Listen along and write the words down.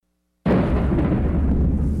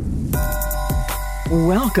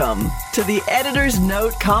Welcome to the Editor's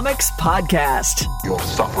Note Comics Podcast. Your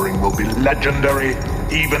suffering will be legendary,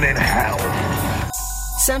 even in hell.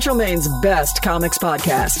 Central Maine's best comics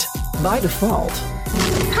podcast, by default.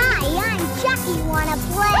 Hi, I'm Chucky. Wanna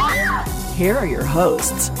play? Here are your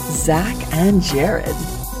hosts, Zach and Jared.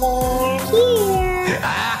 They're here.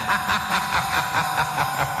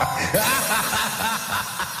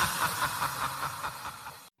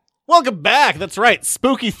 Welcome back. That's right.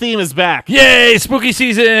 Spooky theme is back. Yay, spooky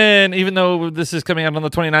season! Even though this is coming out on the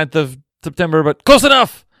 29th of September, but close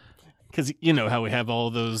enough! Because you know how we have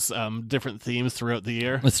all those different themes throughout the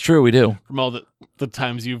year That's true, we do. from all the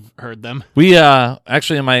times you've heard them. We,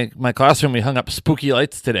 actually in my classroom, we hung up spooky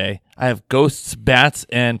lights today. I have ghosts, bats,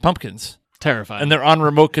 and pumpkins. Terrifying. And they're on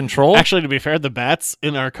remote control. Actually, to be fair, the bats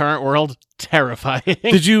in our current world, terrifying.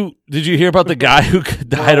 Did you hear about the guy who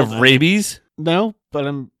died of rabies? No, but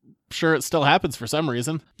I'm sure it still happens for some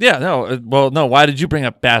reason. Yeah, no. Well, no. Why did you bring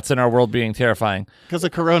up bats in our world being terrifying? Because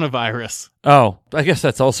of coronavirus. Oh, I guess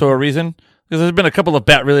that's also a reason. Because there's been a couple of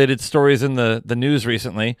bat-related stories in the news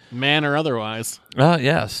recently. Man or otherwise.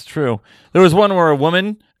 Yes, true. There was one where a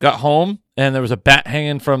woman got home and there was a bat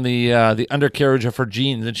hanging from the undercarriage of her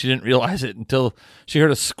jeans, and she didn't realize it until she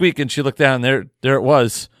heard a squeak, and she looked down, and there it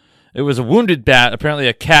was. It was a wounded bat. Apparently,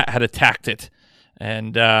 a cat had attacked it,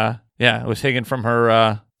 and it was hanging from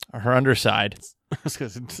her underside.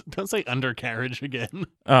 Don't say undercarriage again.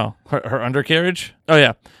 Oh, her undercarriage? Oh,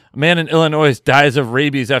 yeah. A man in Illinois dies of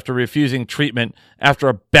rabies after refusing treatment after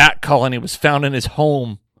a bat colony was found in his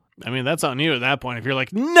home. I mean, that's on you at that point if you're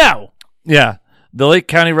like, no! Yeah. The Lake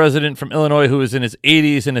County resident from Illinois who was in his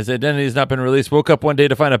 80s and his identity has not been released woke up one day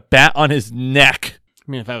to find a bat on his neck.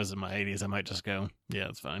 I mean, if I was in my 80s, I might just go, yeah,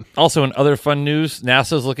 it's fine. Also, in other fun news,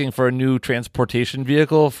 NASA's looking for a new transportation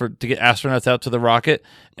vehicle to get astronauts out to the rocket,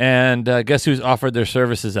 and guess who's offered their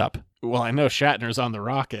services up? Well, I know Shatner's on the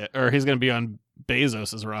rocket, or he's going to be on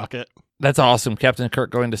Bezos's rocket. That's awesome. Captain Kirk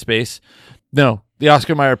going to space. No, the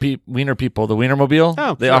Oscar Mayer Wiener people, the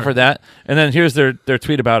Wienermobile, they sure. offered that. And then here's their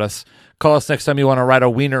tweet about us. Call us next time you want to ride a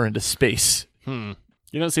wiener into space.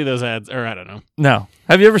 You don't see those ads, or I don't know. No.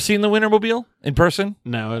 Have you ever seen the Wienermobile in person?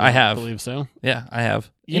 No, I have. believe so. Yeah, I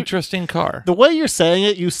have. Interesting car. The way you're saying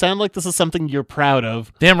it, you sound like this is something you're proud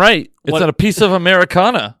of. Damn right. It's What- a piece of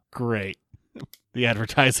Americana. Great. The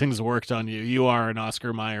advertising's worked on you. You are an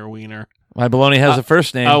Oscar Mayer wiener. My baloney has a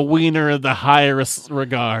first name. A wiener of the highest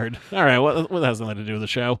regard. All right, what has nothing to do with the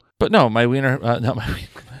show? But no, my wiener,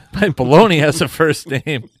 my baloney has a first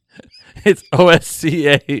name. It's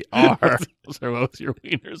Oscar. So what was your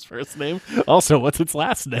wiener's first name? Also, what's its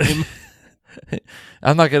last name?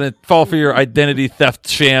 I'm not going to fall for your identity theft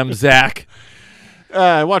sham, Zach.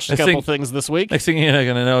 I watched a Next couple thing- things this week. Next thing you're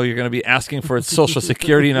going to know, you're going to be asking for its social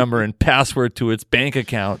security number and password to its bank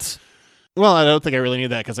accounts. Well, I don't think I really need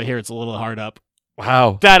that because I hear it's a little hard up.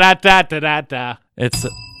 Wow. Da da da da da da. It's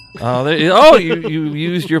you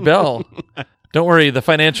used your bell. Don't worry, the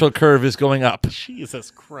financial curve is going up. Jesus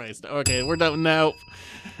Christ. Okay, we're done.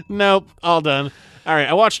 Nope. All done. All right,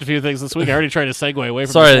 I watched a few things this week. I already tried to segue away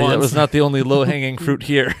from Sorry, this once. that was not the only low-hanging fruit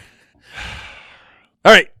here.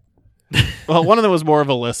 All right. Well, one of them was more of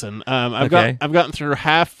a listen. I've Okay. gotten through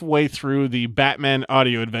halfway through the Batman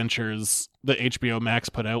audio adventures that HBO Max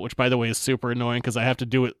put out, which by the way is super annoying because I have to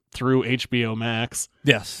do it through HBO Max.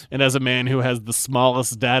 Yes. And as a man who has the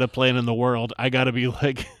smallest data plan in the world, I got to be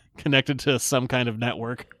like connected to some kind of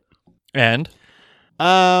network. And?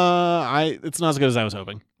 It's not as good as I was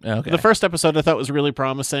hoping. Okay. The first episode I thought was really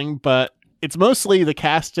promising, but it's mostly the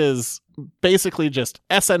cast is basically just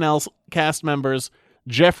SNL cast members.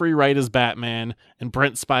 Jeffrey Wright is Batman, and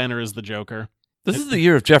Brent Spiner is the Joker. This is the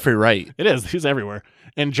year of Jeffrey Wright. It is. He's everywhere.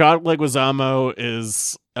 And John Leguizamo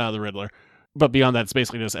is the Riddler. But beyond that, it's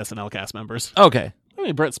basically just SNL cast members. Okay. I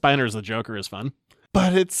mean, Brent Spiner as the Joker is fun.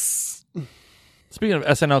 But it's... Speaking of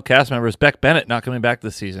SNL cast members, Beck Bennett not coming back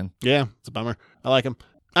this season. Yeah, it's a bummer. I like him.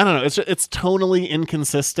 I don't know. It's tonally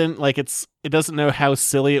inconsistent. Like, it doesn't know how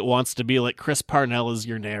silly it wants to be. Like, Chris Parnell is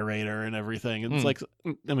your narrator and everything. It's like...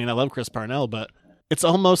 I mean, I love Chris Parnell, but... It's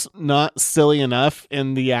almost not silly enough,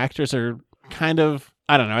 and the actors are kind of,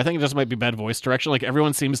 I don't know, I think it just might be bad voice direction. Like,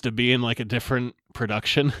 everyone seems to be in, like, a different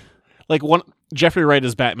production. Like, Jeffrey Wright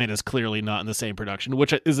as Batman is clearly not in the same production,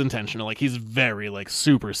 which is intentional. Like, he's very, like,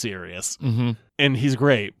 super serious. Mm-hmm. And he's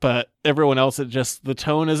great, but everyone else, the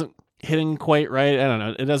tone isn't hitting quite right. I don't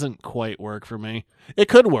know. It doesn't quite work for me. It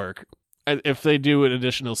could work if they do an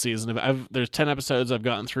additional season. There's 10 episodes. I've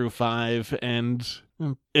gotten through 5, and...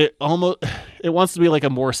 It wants to be like a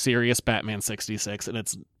more serious Batman 66, and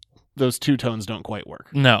those two tones don't quite work.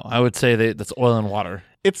 No, I would say that's oil and water.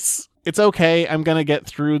 It's It's okay. I'm going to get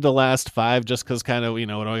through the last 5 just because kind of, what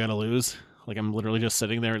do I got to lose? Like, I'm literally just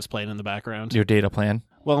sitting there. It's playing in the background. Your data plan?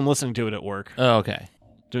 Well, I'm listening to it at work. Oh, okay.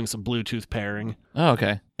 Doing some Bluetooth pairing. Oh,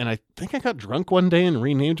 okay. And I think I got drunk one day and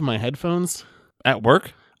renamed my headphones. At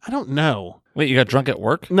work? I don't know. Wait, you got drunk at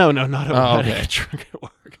work? No, not at Oh, work. okay. I got drunk at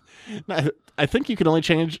work. No, I think you can only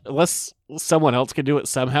change, unless someone else can do it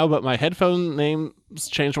somehow, but my headphone names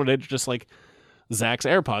changed one day to just like Zach's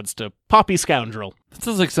AirPods to Poppy Scoundrel. That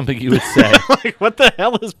sounds like something you would say. Like, what the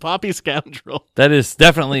hell is Poppy Scoundrel? That is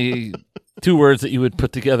definitely 2 words that you would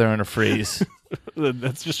put together in a phrase.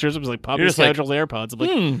 That's just shows up as like Poppy You're just like, Scoundrel's AirPods. I'm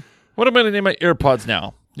like, What am I going to name my AirPods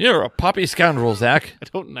now? You're a poppy scoundrel, Zach. I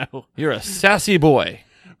don't know. You're a sassy boy.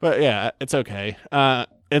 But yeah, it's okay.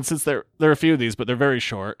 And since there are a few of these, but they're very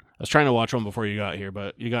short. I was trying to watch one before you got here,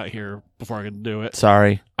 but you got here before I could do it.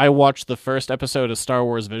 Sorry. I watched the first episode of Star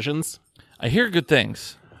Wars Visions. I hear good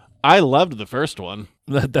things. I loved the first one.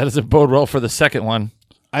 That doesn't bode well for the second one.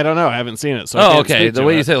 I don't know. I haven't seen it. So I Oh, can't okay. speak The to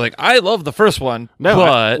way it. you say, like, I love the first one, No,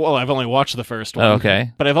 but... I've only watched the first one. Oh,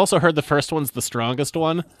 okay. But I've also heard the first one's the strongest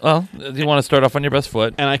one, Well, you want to start off on your best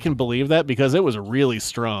foot. and I can believe that because it was really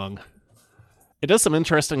strong. It does some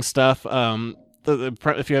interesting stuff.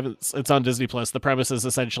 If you haven't, it's on Disney Plus. The premise is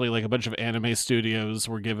essentially like a bunch of anime studios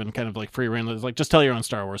were given kind of like free rein. Like, just tell your own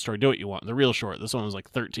Star Wars story. Do what you want. They're real short. This one was like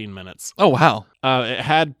 13 minutes. Oh, wow. It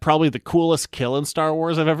had probably the coolest kill in Star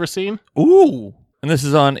Wars I've ever seen. Ooh. And this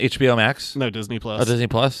is on HBO Max? No, Disney Plus. Oh, Disney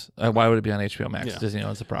Plus? Why would it be on HBO Max? Yeah. Disney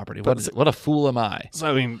owns the property. But What a fool am I? So,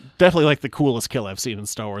 I mean, definitely like the coolest kill I've seen in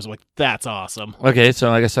Star Wars. I'm like, that's awesome. Okay,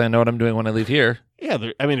 so I guess I know what I'm doing when I leave here. Yeah,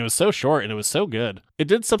 I mean, it was so short and it was so good. It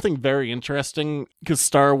did something very interesting because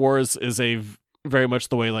Star Wars is very much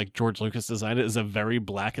the way like George Lucas designed it, is a very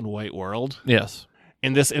black and white world. Yes.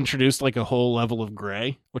 And this introduced like a whole level of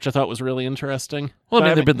gray, which I thought was really interesting. Well,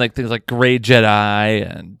 But there've been like things like Grey Jedi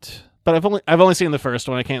and... But I've only seen the first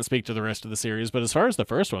one. I can't speak to the rest of the series. But as far as the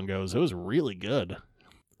first one goes, it was really good.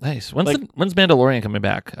 Nice. When's Mandalorian coming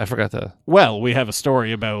back? I forgot to... Well, we have a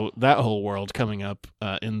story about that whole world coming up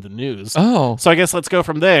in the news. Oh. So I guess let's go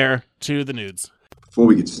from there to the nudes. Before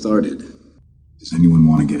we get started, does anyone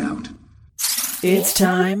want to get out? It's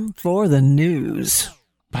time for the news.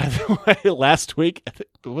 By the way, last week, I think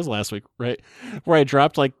it was last week, right? Where I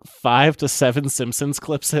dropped like 5 to 7 Simpsons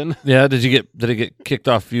clips in. Yeah, did it get kicked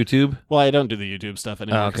off YouTube? Well, I don't do the YouTube stuff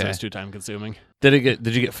anymore because okay. it's too time consuming. Did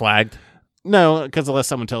you get flagged? No, because unless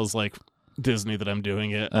someone tells like Disney that I'm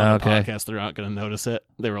doing it on Okay. a podcast, they're not going to notice it.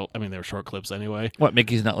 They were short clips anyway. What,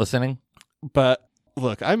 Mickey's not listening? But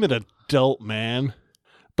look, I'm an adult man,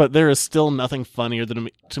 but there is still nothing funnier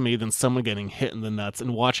to me than someone getting hit in the nuts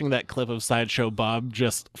and watching that clip of Sideshow Bob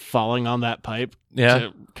just falling on that pipe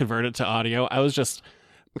to convert it to audio. I was just,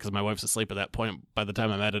 because my wife's asleep at that point by the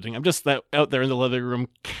time I'm editing, I'm just out there in the living room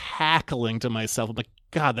cackling to myself. I'm like,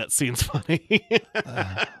 God, that scene's funny.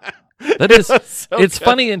 That is, So it's good.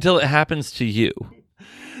 funny until it happens to you.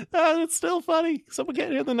 It's still funny. Someone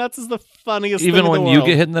getting hit in the nuts is the funniest Even thing in when the you world.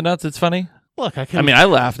 get hit in the nuts, it's funny. Look, I I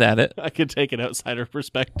laughed at it. could take an outsider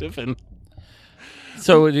perspective and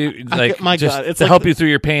So you my just God, it's to like help the- you through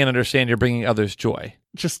your pain, understand you're bringing others joy.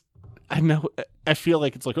 just, I feel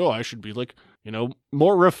like it's like, oh, I should be like,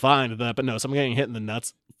 more refined than that. But no, someone getting hit in the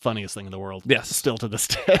nuts, funniest thing in the world. Yes. Still to this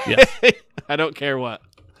day. Yes. I don't care what.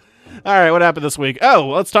 All right, what happened this week? Oh,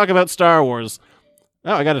 let's talk about Star Wars.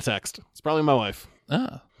 Oh, I got a text. It's probably my wife.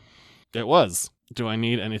 Ah. It was. Do I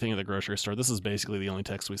need anything at the grocery store? This is basically the only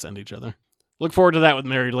text we send each other. Look forward to that with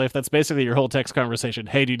Married Life. That's basically your whole text conversation.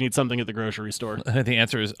 Hey, do you need something at the grocery store? The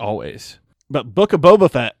answer is always. But Book of Boba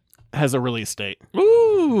Fett has a release date.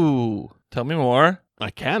 Ooh. Tell me more.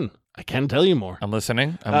 I can tell you more. I'm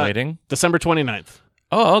listening. I'm waiting. December 29th.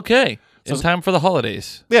 Oh, okay. So- In time for the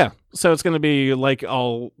holidays. Yeah, so it's going to be like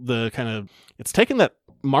all the kind of... It's taken that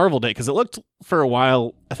Marvel date, because it looked for a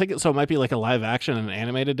while... I think it might be like a live action and an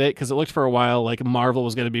animated date, because it looked for a while like Marvel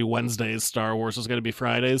was going to be Wednesdays, Star Wars was going to be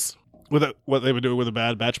Fridays, with what they would do with a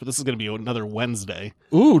Bad Batch, but this is going to be another Wednesday.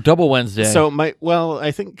 Ooh, double Wednesday. So,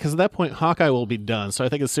 I think, because at that point, Hawkeye will be done, so I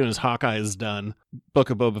think as soon as Hawkeye is done,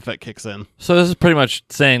 Book of Boba Fett kicks in. So this is pretty much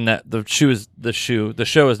saying that the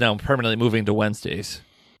show is now permanently moving to Wednesdays.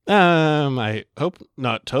 I hope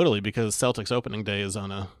not totally, because Celtics opening day is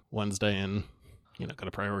on a Wednesday, and you're not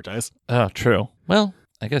going to prioritize. Oh, true. Well,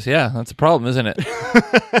 I guess, yeah, that's a problem, isn't it?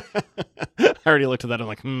 I already looked at that. I'm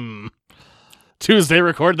like, Tuesday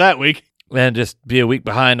record that week. And just be a week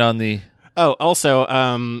behind on the... Oh, also,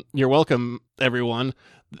 you're welcome, everyone.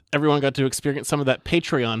 Everyone got to experience some of that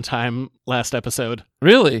Patreon time last episode.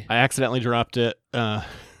 Really? I accidentally dropped it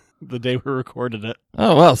the day we recorded it.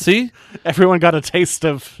 Oh, well, see? Everyone got a taste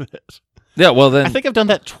of it. Yeah, well then, I think I've done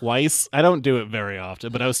that twice. I don't do it very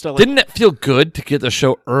often, but I was still like, didn't it feel good to get the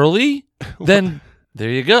show early? Then there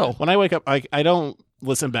you go. when I wake up, I don't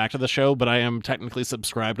listen back to the show, but I am technically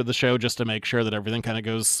subscribed to the show just to make sure that everything kind of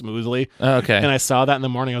goes smoothly. Okay. And I saw that in the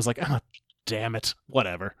morning. I was like, oh, damn it.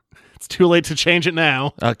 Whatever. It's too late to change it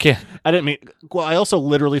now. Okay. I didn't mean. Well, I also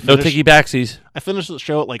literally No finished. ticky backsies. I finished the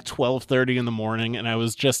show at like 12:30 in the morning, and I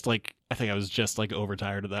was just like, I think I was just like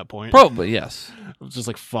overtired at that point. Probably, yes. I was just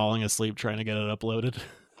like falling asleep trying to get it uploaded.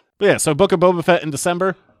 But yeah, so Book of Boba Fett in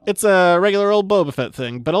December. It's a regular old Boba Fett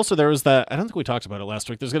thing, but also there was that, I don't think we talked about it last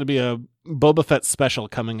week, there's going to be a Boba Fett special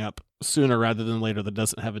coming up sooner rather than later that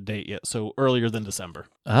doesn't have a date yet, so earlier than December.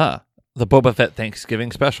 The Boba Fett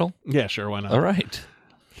Thanksgiving special? Yeah, sure, why not? All right.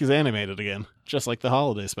 He's animated again, just like the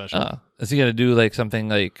holiday special. Is he going to do like something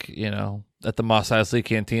like, at the Mos Eisley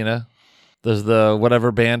Cantina? There's the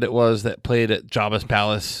whatever band it was that played at Jabba's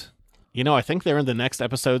Palace. I think they're in the next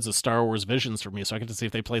episodes of Star Wars Visions for me, so I get to see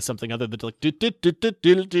if they play something other than like.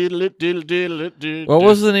 What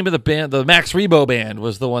was the name of the band? The Max Rebo band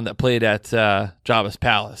was the one that played at Jabba's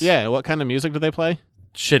Palace. Yeah, what kind of music do they play?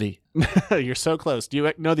 Shitty. You're so close. Do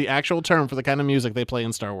you know the actual term for the kind of music they play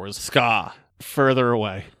in Star Wars? Ska. Further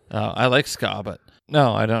away. Oh, I like ska, but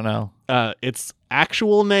no, I don't know. Its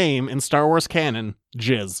actual name in Star Wars canon,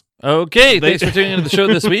 Jizz. Okay, thanks for tuning into the show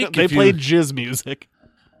this week. They played Jizz music.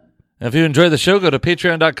 If you enjoyed the show, go to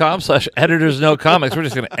patreon.com/editorsnocomics. We're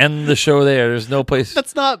just going to end the show there. There's no place.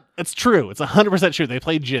 It's true. It's 100% true. They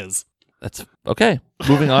play Jizz. That's okay.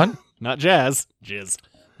 Moving on. Not jazz, Jizz.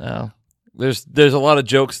 Oh, there's a lot of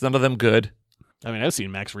jokes, none of them good. I mean, I've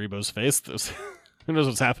seen Max Rebo's face. Who knows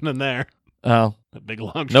what's happening there? Oh, A big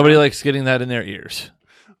long nobody shot. likes getting that in their ears.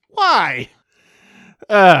 Why?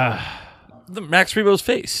 The Max Rebo's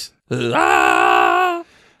face.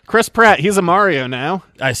 Chris Pratt, he's a Mario now,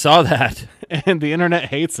 I saw that. and the internet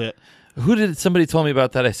hates it. Somebody told me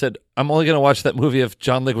about that. I said, I'm only going to watch that movie if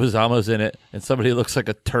John Leguizamo's in it, and somebody looks like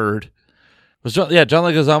a turd. John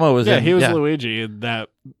Leguizamo was in. Yeah, he was Luigi in that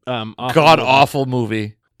god-awful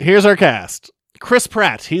movie. Here's our cast. Chris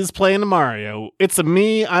Pratt, he's playing a Mario. It's a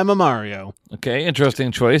me, I'm a Mario. Okay,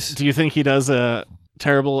 interesting choice. Do you think he does a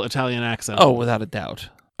terrible Italian accent? Oh, without a doubt.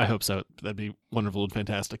 I hope so. That'd be wonderful and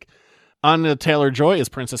fantastic. Anya Taylor-Joy is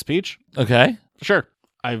Princess Peach. Okay. Sure.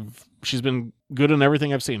 She's been good in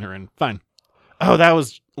everything I've seen her in. Fine. Oh, that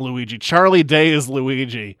was Luigi. Charlie Day is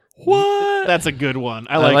Luigi. What? That's a good one.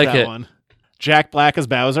 I like that it. one. Jack Black is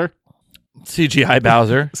Bowser. CGI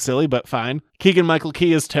Bowser. Silly, but fine. Keegan-Michael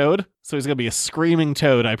Key is Toad. So he's going to be a screaming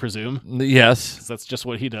toad, I presume. Yes. 'Cause that's just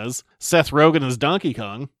what he does. Seth Rogen is Donkey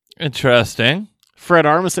Kong. Interesting. Fred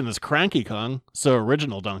Armisen is Cranky Kong. So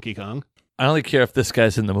original Donkey Kong. I only care if this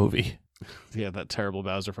guy's in the movie. Yeah, that terrible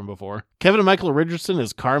Bowser from before. Kevin and Michael Richardson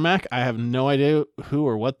is Carmack. I have no idea who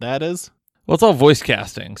or what that is. Well, it's all voice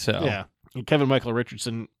casting, so. Yeah. And Kevin Michael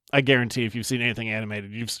Richardson, I guarantee if you've seen anything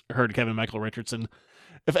animated, you've heard Kevin Michael Richardson.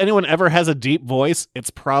 If anyone ever has a deep voice, it's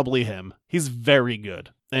probably him. He's very good.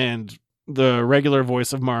 And the regular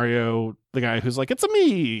voice of Mario, the guy who's like, it's a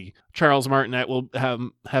me, Charles Martinet, will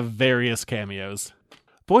have various cameos.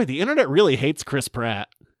 Boy, the internet really hates Chris Pratt.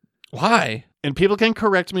 Why? And people can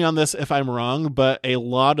correct me on this if I'm wrong, but a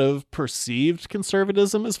lot of perceived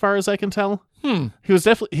conservatism, as far as I can tell.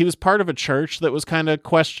 He was part of a church that was kind of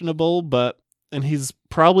questionable, and he's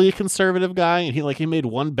probably a conservative guy, and he made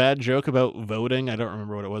one bad joke about voting. I don't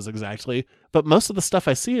remember what it was exactly, but most of the stuff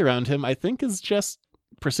I see around him, I think, is just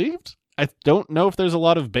perceived. I don't know if there's a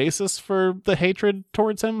lot of basis for the hatred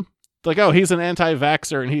towards him. Like, oh, he's an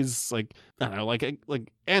anti-vaxxer, and he's like, I don't know, like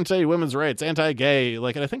anti-women's rights, anti-gay.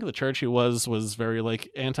 Like, and I think the church he was very like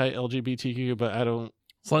anti-LGBTQ, but I don't.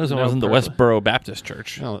 As long as it know wasn't the Westboro Baptist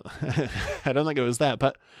Church. No, I don't think it was that,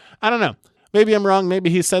 but I don't know. Maybe I'm wrong. Maybe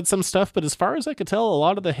he said some stuff, but as far as I could tell, a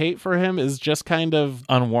lot of the hate for him is just kind of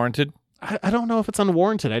Unwarranted? I don't know if it's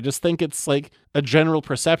unwarranted. I just think it's like a general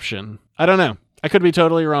perception. I don't know. I could be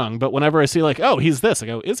totally wrong, but whenever I see like, oh, he's this, I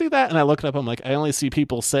go, is he that? And I look it up. I'm like, I only see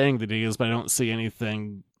people saying that he is, but I don't see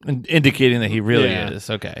anything Indicating that he really Yeah. is.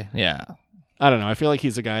 Okay. Yeah. I don't know. I feel like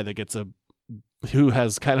he's a guy that who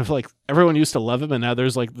has kind of like, everyone used to love him, and now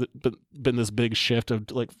there's like been this big shift of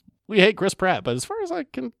like, we hate Chris Pratt, but as far as I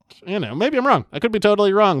can, maybe I'm wrong. I could be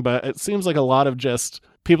totally wrong, but it seems like a lot of just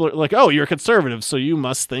people are like, oh, you're conservative, so you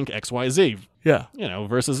must think XYZ, Yeah.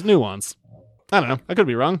 versus nuance. I don't know. I could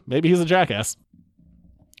be wrong. Maybe he's a jackass.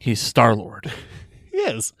 He's Star-Lord. He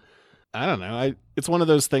is. I don't know. It's one of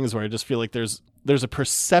those things where I just feel like there's a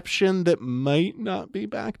perception that might not be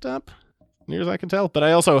backed up, near as I can tell. But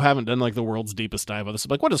I also haven't done like the world's deepest dive on this.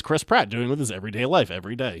 Like, what is Chris Pratt doing with his everyday life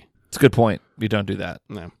every day? It's a good point. You don't do that.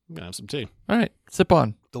 No, I'm gonna have some tea. All right, sip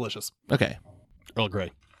on. Delicious. Okay, Earl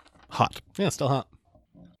Grey. hot. Yeah, still hot.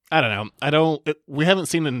 I don't know. We haven't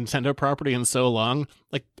seen a Nintendo property in so long.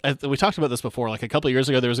 Like we talked about this before. Like a couple of years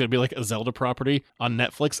ago, there was going to be like a Zelda property on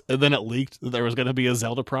Netflix, and then it leaked that there was going to be a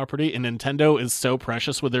Zelda property. And Nintendo is so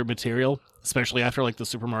precious with their material, especially after like the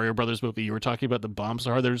Super Mario Brothers movie you were talking about. The bombs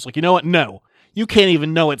are. They're just like, you know what? No, you can't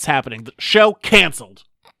even know it's happening. The show canceled.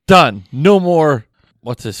 Done. No more.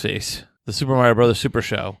 What's his face? The Super Mario Brothers Super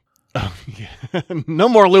Show. Oh, yeah. No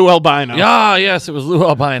more Lou Albino. Yeah, yes, it was Lou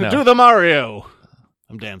Albino. Do the Mario.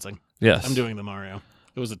 I'm dancing. Yes, I'm doing the Mario.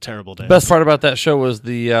 It was a terrible day. Best part about that show was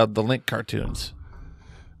the Link cartoons.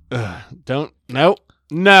 No.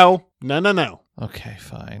 Okay,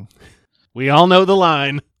 fine. We all know the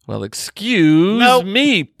line. Well, excuse Nope.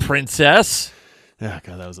 me, princess. Oh,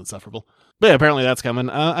 God, that was insufferable. But yeah, apparently that's coming.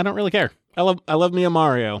 I don't really care. I love me a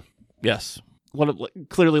Mario. Yes.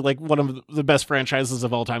 Clearly like one of the best franchises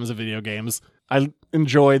of all time of video games. I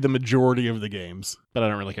enjoy the majority of the games, but I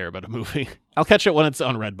don't really care about a movie. I'll catch it when it's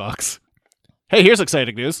on Redbox. Hey, here's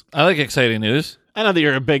exciting news. I like exciting news. I know that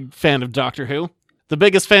you're a big fan of Doctor Who. The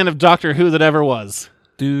biggest fan of Doctor Who that ever was.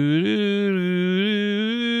 I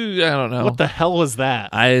don't know. What the hell was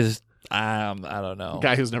that? I don't know.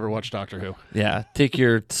 Guy who's never watched Doctor Who. Yeah, take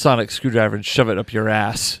your sonic screwdriver and shove it up your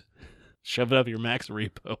ass. Shove it up your Max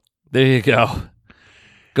repo. There you go.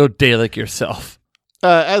 Go Dalek yourself.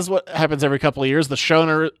 As what happens every couple of years, the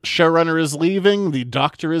showrunner is leaving, the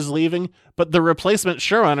Doctor is leaving, but the replacement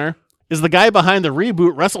showrunner is the guy behind the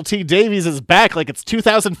reboot. Russell T Davies is back like it's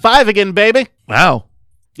 2005 again, baby. Wow.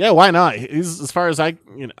 Yeah, why not? He's, as far as I'm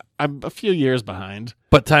a few years behind.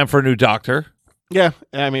 But time for a new Doctor. Yeah,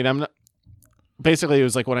 I mean, I'm not. Basically, it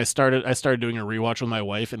was like when I started doing a rewatch with my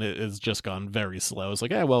wife, and it has just gone very slow. It's like,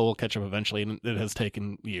 yeah, well, we'll catch up eventually, and it has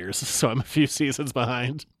taken years, so I'm a few seasons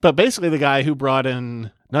behind. But basically, the guy who brought in,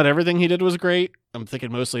 not everything he did was great. I'm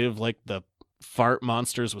thinking mostly of like the fart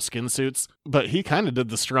monsters with skin suits, but he kind of did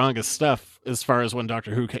the strongest stuff as far as when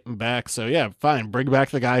Doctor Who came back. So yeah, fine, bring back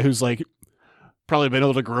the guy who's like probably been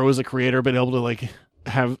able to grow as a creator, been able to like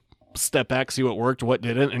have step back, see what worked, what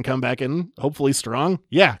didn't, and come back in hopefully strong.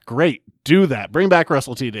 Yeah, great. Do that. Bring back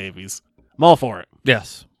Russell T Davies. I'm all for it.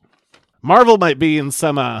 Yes. Marvel might be in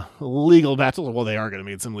some legal battles. Well, they are going to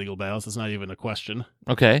be in some legal battles. It's not even a question.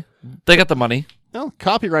 Okay. They got the money. Well,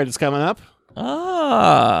 copyright is coming up.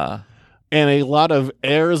 Ah. And a lot of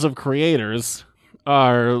heirs of creators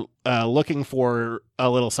are looking for a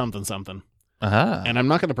little something something. Uh-huh. And I'm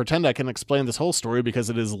not going to pretend I can explain this whole story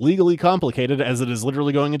because it is legally complicated as it is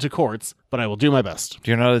literally going into courts, but I will do my best.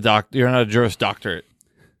 You're not a Juris Doctorate.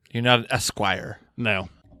 You're not an Esquire. No.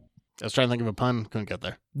 I was trying to think of a pun. Couldn't get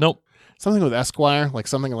there. Nope. Something with Esquire, like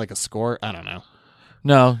something like a score. I don't know.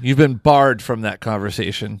 No, you've been barred from that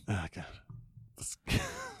conversation. Oh, God.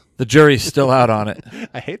 The jury's still out on it.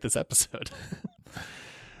 I hate this episode.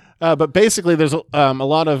 But basically, there's a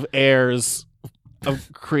lot of heirs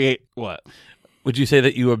of create... What? Would you say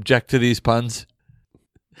that you object to these puns?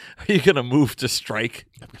 Are you going to move to strike?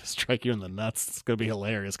 I'm going to strike you in the nuts. It's going to be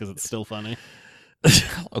hilarious because it's still funny.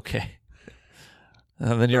 Okay.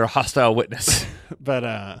 And then you're a hostile witness.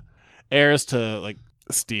 But heirs to like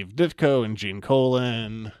Steve Ditko and Gene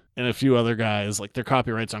Colan and a few other guys, like their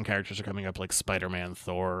copyrights on characters are coming up, like Spider-Man,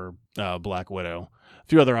 Thor, Black Widow, a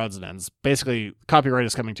few other odds and ends. Basically, copyright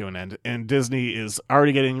is coming to an end, and Disney is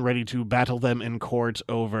already getting ready to battle them in court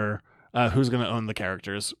over who's going to own the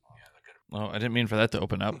characters. Oh, I didn't mean for that to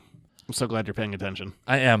open up. I'm so glad you're paying attention.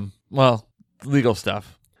 I am. Well, legal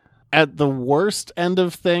stuff. At the worst end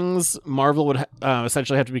of things, Marvel would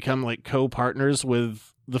essentially have to become like co-partners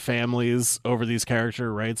with the families over these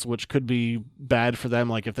character rights, which could be bad for them.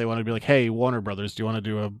 Like if they want to be like, hey, Warner Brothers, do you want to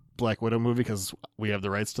do a Black Widow movie? Because we have the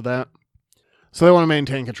rights to that. So they want to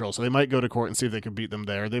maintain control. So they might go to court and see if they can beat them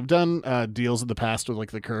there. They've done deals in the past with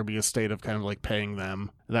like the Kirby estate of kind of like paying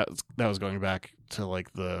them. That was going back to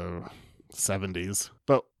like the 70s.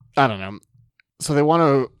 But I don't know. So they want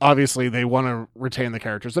to retain the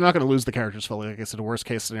characters. They're not going to lose the characters fully. Like I said, a worst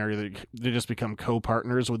case scenario, they just become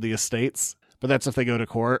co-partners with the estates. But that's if they go to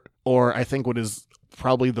court. Or I think what is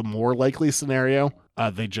probably the more likely scenario,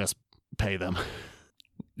 they just pay them.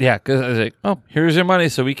 Yeah, because I was like, oh, here's your money,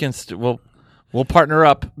 so we can we'll partner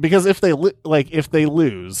up. Because if they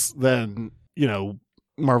lose, then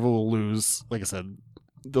Marvel will lose. Like I said,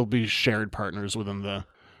 they'll be shared partners within the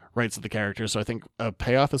rights of the characters. So I think a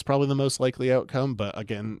payoff is probably the most likely outcome. But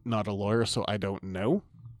again, not a lawyer, so I don't know.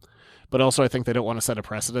 But also, I think they don't want to set a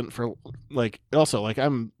precedent for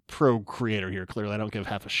I'm pro creator here. Clearly, I don't give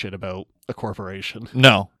half a shit about a corporation.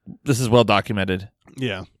 No, this is well documented.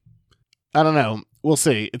 Yeah. I don't know. we'll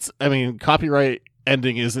see. Copyright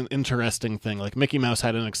ending is an interesting thing. Like Mickey Mouse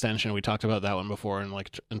had an extension. We talked about that one before, and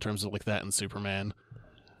like in terms of like that and Superman.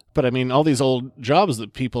 But I mean, all these old jobs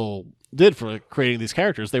that people did for creating these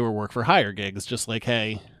characters, they were work for hire gigs. Just like,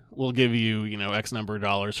 hey, we'll give you, X number of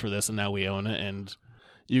dollars for this, and now we own it, and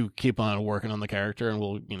you keep on working on the character, and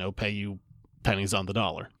we'll, pay you pennies on the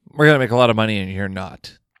dollar. We're going to make a lot of money, and you're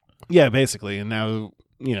not. Yeah, basically. And now,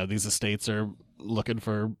 these estates are looking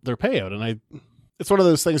for their payout. And it's one of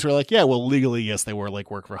those things where like, yeah, well, legally, yes, they were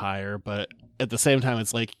like work for hire. But at the same time,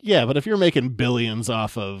 it's like, yeah, but if you're making billions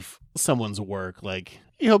off of someone's work, like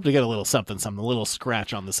you hope to get a little something, a little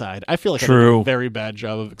scratch on the side. I feel like I did a very bad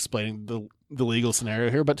job of explaining the legal scenario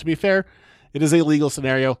here. But to be fair, it is a legal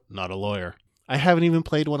scenario, not a lawyer. I haven't even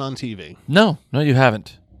played one on TV. No, you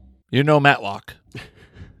haven't. You're no Matlock.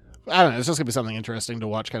 I don't know. It's just going to be something interesting to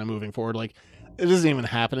watch kind of moving forward. Like, it isn't even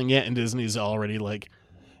happening yet, and Disney's already, like,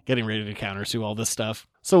 getting ready to countersue all this stuff.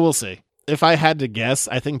 So we'll see. If I had to guess,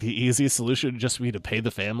 I think the easiest solution would just be to pay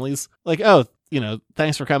the families. Like, oh,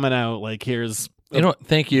 thanks for coming out. Like, here's... You know what?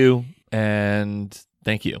 Thank you, and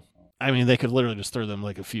thank you. I mean, they could literally just throw them,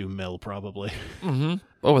 like, a few mil, probably. Mm-hmm.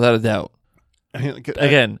 Oh, without a doubt. I mean,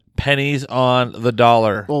 again, pennies on the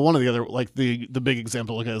dollar. Well, one of the other, like the big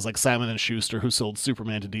example look at is like Simon and Schuster, who sold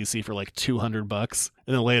Superman to DC for like $200,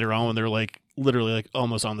 and then later on when they're like literally like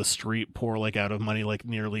almost on the street, poor, like out of money, like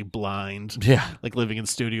nearly blind, yeah, like living in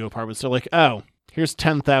studio apartments. They're like, oh, here's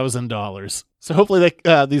 $10,000. So hopefully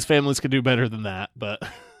these families could do better than that. But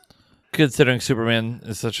considering Superman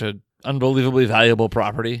is such an unbelievably valuable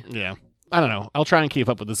property, yeah. I don't know. I'll try and keep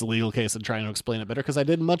up with this legal case and trying to explain it better because I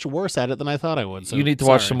did much worse at it than I thought I would. So you need to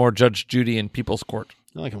watch some more Judge Judy and People's Court.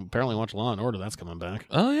 I can apparently watch Law and Order. That's coming back.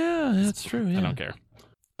 Oh, yeah, that's true. Yeah. I don't care.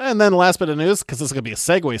 And then last bit of news, because this is going to be a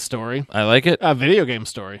segue story. I like it. A video game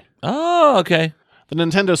story. Oh, okay. The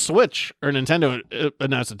Nintendo Switch, or Nintendo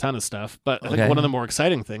announced a ton of stuff, but I think Okay. one of the more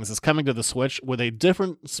exciting things is coming to the Switch with a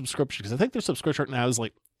different subscription. Because I think their subscription right now is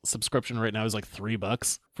like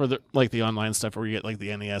 $3 for the online stuff where you get like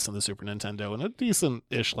the NES and the Super Nintendo and a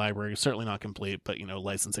decent-ish library. Certainly not complete, but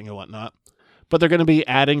licensing and whatnot. But they're going to be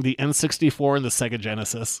adding the N64 and the Sega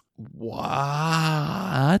Genesis What?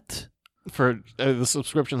 for the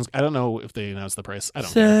subscriptions. I don't know if they announced the price. I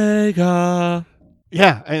don't care. Sega.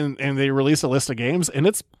 Yeah, and they released a list of games, and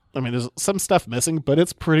there's some stuff missing, but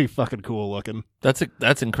it's pretty fucking cool looking. That's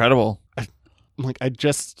incredible.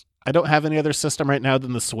 I don't have any other system right now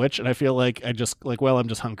than the Switch, and I feel like I'm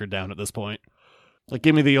just hunkered down at this point. Like,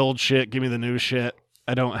 give me the old shit, give me the new shit.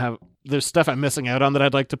 There's stuff I'm missing out on that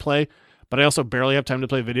I'd like to play, but I also barely have time to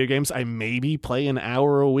play video games. I maybe play an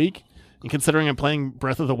hour a week, and considering I'm playing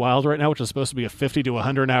Breath of the Wild right now, which is supposed to be a 50 to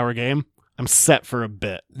 100 hour game, I'm set for a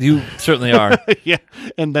bit. You certainly are. Yeah,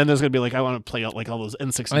 and then there's gonna be like I want to play out like all those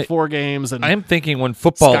N64 games, and I'm thinking when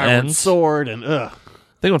football Skyward ends, Sword, and I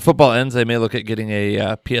think when football ends, I may look at getting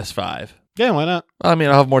a PS5. yeah, why not? I mean,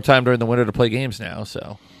 I'll have more time during the winter to play games now,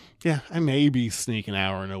 so. Yeah, I maybe sneak an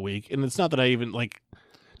hour in a week, and it's not that I even like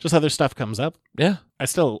just other stuff comes up. Yeah. I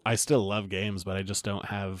still love games, but I just don't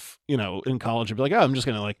have, in college I'd be like, oh, I'm just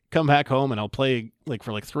gonna like come back home and I'll play like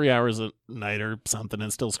for like 3 hours a night or something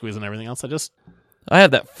and still squeeze in everything else. I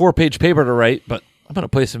had that 4-page paper to write, but I'm going to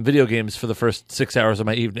play some video games for the first 6 hours of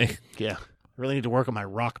my evening. Yeah, I really need to work on my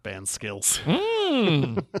Rock Band skills.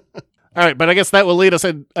 Mm. All right, but I guess that will lead us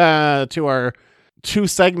to our 2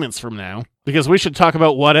 segments from now, because we should talk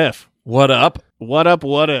about What If. What up? What up,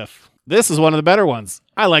 what if? This is one of the better ones.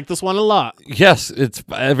 I like this one a lot. Yes,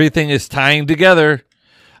 everything is tying together.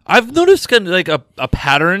 I've noticed kind of like a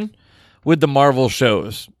pattern with the Marvel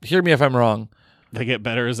shows. Hear me if I'm wrong. They get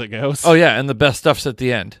better as it goes. Oh, yeah, and the best stuff's at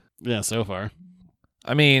the end. Yeah, so far.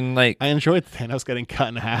 I mean, like... I enjoyed Thanos getting cut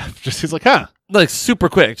in half. Just he's like, huh. Like, super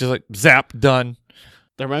quick. Just like, zap, done.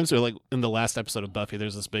 That reminds me of, like, in the last episode of Buffy,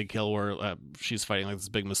 there's this big kill where she's fighting, like, this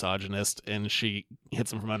big misogynist, and she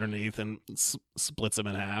hits him from underneath and splits him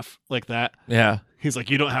in half. Like that. Yeah. He's like,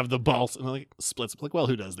 you don't have the balls. And like, splits him. Like, well,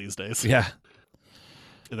 who does these days? Yeah.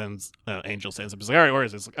 And then Angel stands up. He's like, all right, where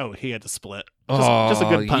is he? It's like, oh, he had to split. Just a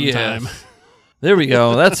good pun time. There we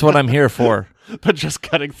go. That's what I'm here for. But just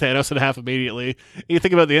cutting Thanos in half immediately. You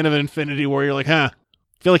think about the end of Infinity War, you're like, huh.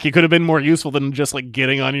 I feel like he could have been more useful than just like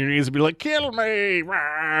getting on your knees and be like, kill me,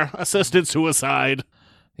 rah, assisted suicide.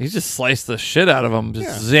 He just sliced the shit out of him.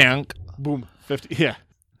 Just zank. Boom. 50. Yeah.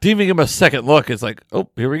 Didn't even give him a second look. It's like, oh,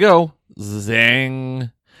 here we go.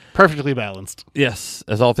 Zang. Perfectly balanced. Yes,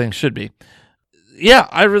 as all things should be. Yeah,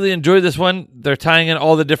 I really enjoyed this one. They're tying in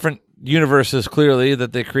all the different universes, clearly,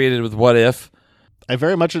 that they created with What If. I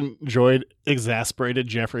very much enjoyed exasperated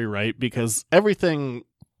Jeffrey Wright because everything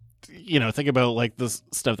think about like this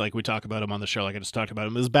stuff like we talk about him on the show. Like I just talked about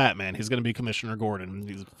him as Batman. He's going to be Commissioner Gordon.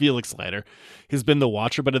 He's Felix Leiter. He's been the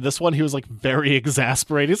Watcher, but in this one, he was like very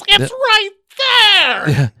exasperated. He's like, it's right there.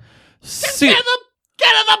 Yeah.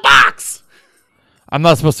 Get in the box. I'm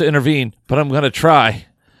not supposed to intervene, but I'm going to try.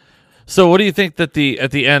 So what do you think that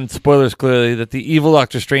at the end, spoilers clearly, that the evil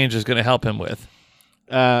Doctor Strange is going to help him with?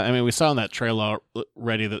 We saw in that trailer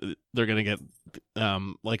already that they're going to get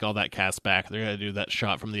like all that cast back. They're going to do that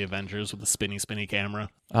shot from the Avengers with the spinny camera.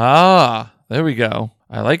 Ah, there we go.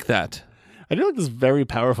 I like that. I do like this very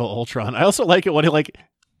powerful Ultron. I also like it when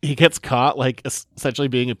he gets caught like essentially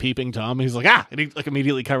being a peeping Tom. He's like, and he like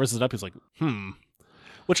immediately covers it up. He's like,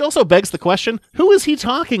 Which also begs the question, who is he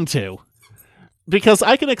talking to? Because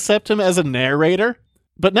I can accept him as a narrator,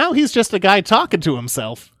 but now he's just a guy talking to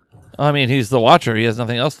himself. I mean, he's the Watcher. He has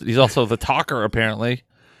nothing else. He's also the talker, apparently.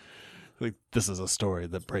 Like, this is a story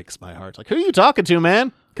that breaks my heart. Like, who are you talking to,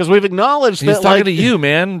 man? Because we've acknowledged he's that, talking to you,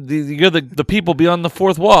 man. You're the people beyond the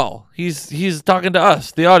fourth wall. He's talking to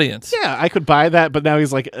us, the audience. Yeah, I could buy that, but now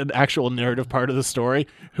he's like an actual narrative part of the story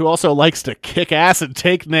who also likes to kick ass and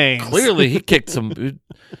take names. Clearly, he kicked some.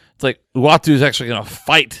 It's like Uatu's actually going to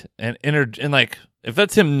fight and like if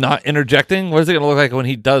that's him not interjecting, what is it going to look like when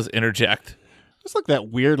he does interject? It's like that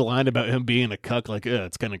weird line about him being a cuck. Like,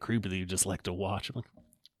 it's kind of creepy that you just like to watch. I'm like,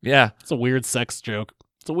 yeah, it's a weird sex joke.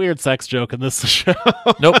 It's a weird sex joke in this show.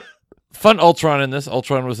 Nope. Fun Ultron in this.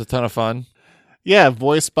 Ultron was a ton of fun. Yeah,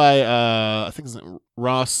 voiced by I think it's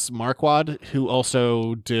Ross Marquand, who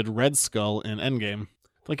also did Red Skull in Endgame.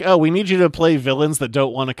 Like, we need you to play villains that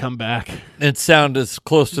don't want to come back. And sound as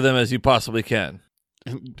close to them as you possibly can.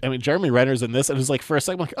 I mean, Jeremy Renner's in this, and it's like, for a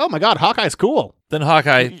second, like, oh my god, Hawkeye's cool. Then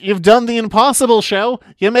Hawkeye. You've done the impossible show.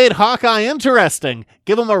 You made Hawkeye interesting.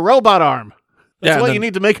 Give him a robot arm. That's what you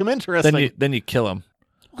need to make him interesting. Then you kill him.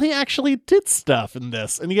 Well, he actually did stuff in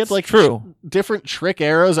this, and he had like true different trick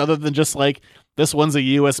arrows other than just like, this one's a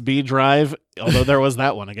USB drive, although there was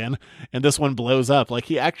that one again, and this one blows up. Like,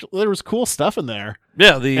 there was cool stuff in there.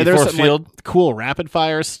 Yeah, the force field. Like, cool rapid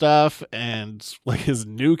fire stuff, and like his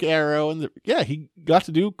nuke arrow, and he got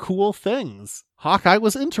to do cool things. Hawkeye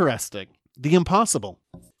was interesting. The impossible.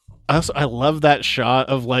 I love that shot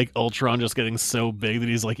of like Ultron just getting so big that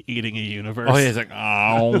he's like eating a universe. Oh, he's like,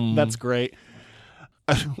 oh. That's great.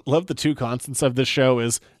 I love the two constants of this show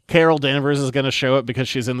is Carol Danvers is going to show up because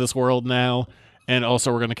she's in this world now, and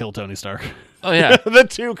also we're going to kill Tony Stark. Oh, yeah. The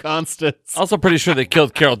two constants. Also pretty sure they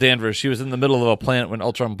killed Carol Danvers. She was in the middle of a planet when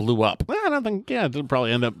Ultron blew up. Well, I don't think, it didn't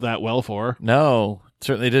probably end up that well for her. No,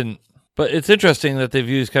 certainly didn't. But it's interesting that they've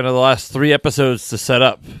used kind of the last 3 episodes to set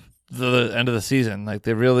up the end of the season. Like,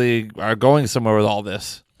 they really are going somewhere with all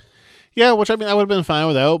this. Yeah, which I mean, I would have been fine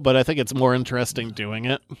without, but I think it's more interesting doing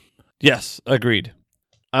it. Yes, agreed.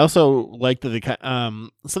 I also like that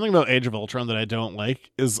something about Age of Ultron that I don't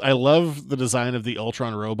like is I love the design of the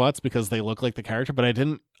Ultron robots because they look like the character, but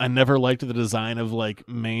I never liked the design of like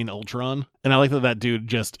main Ultron, and I like that dude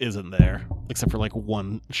just isn't there except for like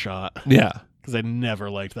one shot. Yeah, because I never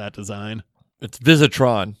liked that design. It's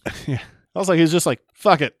Visitron. Yeah, I was like, he's just like,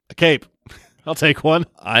 fuck it, a cape. I'll take one.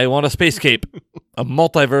 I want a space cape, a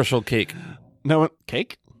multiversal cake. No,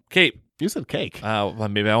 cake? Cape. You said cake. Well,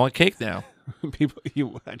 maybe I want cake now.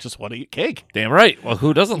 I just want to eat cake. Damn right. Well,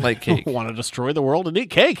 who doesn't like cake? Want to destroy the world and eat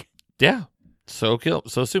cake. Yeah. So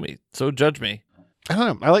sue me. So judge me. I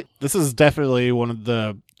don't know. This is definitely one of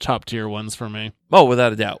the top tier ones for me. Oh,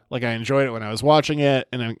 without a doubt. Like, I enjoyed it when I was watching it,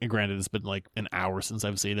 and granted, it's been like an hour since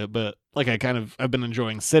I've seen it, but like I've been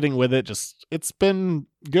enjoying sitting with it. Just, it's been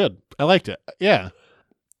good. I liked it. Yeah.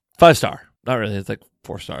 5 star. Not really. It's like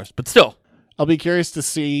 4 stars, but still. I'll be curious to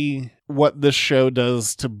see what this show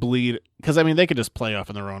does to bleed, because I mean, they could just play off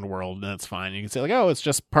in their own world, and that's fine. You can say like, oh, it's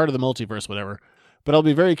just part of the multiverse, whatever. But I'll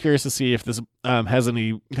be very curious to see if this has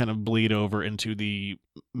any kind of bleed over into the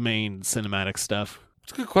main cinematic stuff.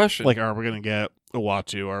 It's a good question. Like, are we going to get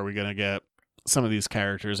Uatu? Are we going to get some of these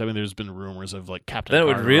characters? I mean, there's been rumors of like Captain Carter.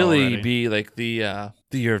 That would really already be like the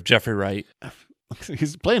year of Jeffrey Wright.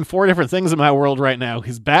 He's playing 4 different things in my world right now.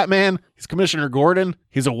 He's Batman. He's Commissioner Gordon.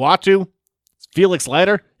 He's Uatu. Felix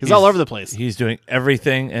Leiter. He's all over the place. He's doing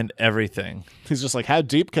everything and everything. He's just like, how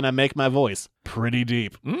deep can I make my voice? Pretty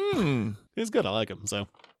deep. Mm. He's good. I like him. So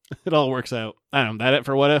it all works out. I don't know. That it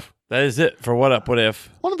for What If? That is it for What Up, What If.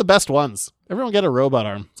 One of the best ones. Everyone get a robot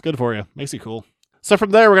arm. It's good for you. Makes you cool. So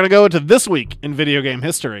from there, we're going to go into This Week in Video Game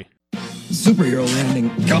History. Superhero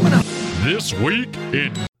landing coming up. This week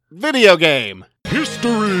in Video Game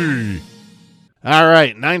history. All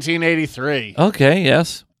right, 1983. Okay,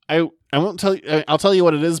 yes. I won't tell you. I'll tell you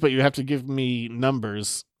what it is, but you have to give me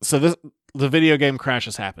numbers. So the video game crash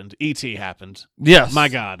has happened. E.T. happened. Yes. My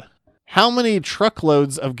God. How many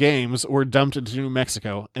truckloads of games were dumped into New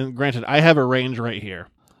Mexico? And granted, I have a range right here.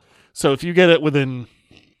 So if you get it within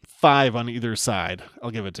 5 on either side,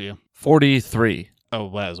 I'll give it to you. 43. Oh,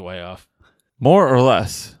 that is way off. More or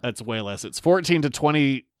less? That's way less. It's 14 to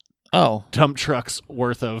 20 dump trucks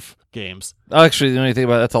worth of games. Actually, the only thing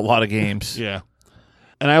about that's a lot of games. Yeah.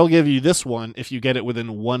 And I will give you this one if you get it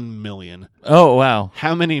within 1 million. Oh, wow.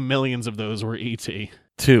 How many millions of those were E.T.?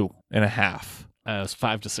 2.5. It was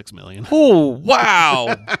 5 to 6 million. Oh,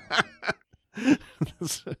 wow.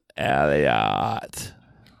 Elliot.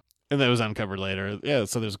 And that was uncovered later. Yeah,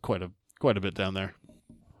 so there's quite a bit down there.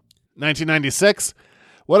 1996.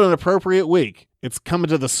 What an appropriate week. It's coming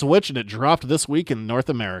to the Switch, and it dropped this week in North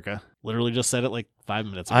America. Literally just said it like 5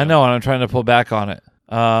 minutes ago. I know, and I'm trying to pull back on it.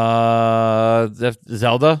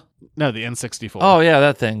 Zelda? No, the N64. Oh, yeah,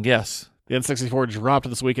 that thing. Yes. The N64 dropped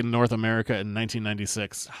this week in North America in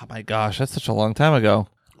 1996. Oh, my gosh. That's such a long time ago.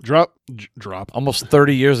 Drop. Almost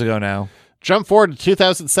 30 years ago now. Jump forward to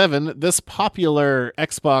 2007. This popular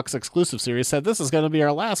Xbox exclusive series said this is going to be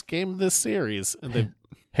our last game of this series. And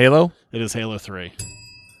Halo? it is Halo 3.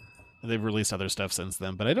 They've released other stuff since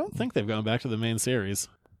then, but I don't think they've gone back to the main series.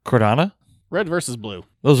 Cortana? Red versus Blue.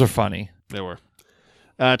 Those are funny. They were.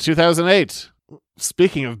 2008.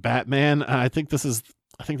 Speaking of Batman, I think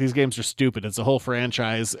these games are stupid. It's a whole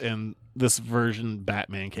franchise, and this version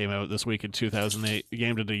Batman came out this week in 2008.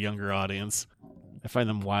 Aimed at a younger audience. I find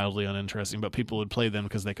them wildly uninteresting, but people would play them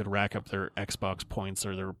because they could rack up their Xbox points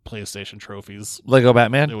or their PlayStation trophies. Lego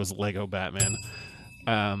Batman? It was Lego Batman.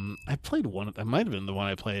 I played one. That might have been the one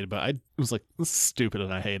I played, but I was like, this is stupid,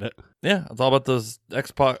 and I hate it. Yeah, it's all about those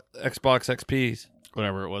Xbox XPs.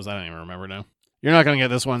 Whatever it was, I don't even remember now. You're not going to get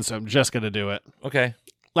this one, so I'm just going to do it. Okay.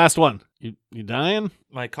 Last one. You dying?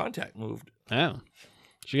 My contact moved. Oh.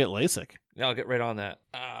 Should get LASIK. Yeah, I'll get right on that.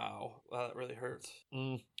 Ow. Wow, that really hurts.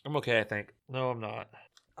 I'm okay, I think. No, I'm not.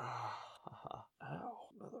 Ow.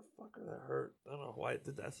 Motherfucker, that hurt. I don't know why I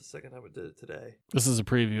did that. That's the second time I did it today. This is a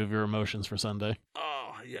preview of your emotions for Sunday.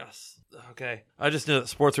 Oh, yes. Okay. I just knew that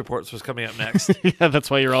Sports Reports was coming up next. Yeah, that's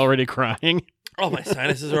why you're already crying. Oh, my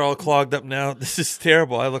sinuses are all clogged up now. This is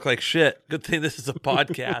terrible. I look like shit. Good thing this is a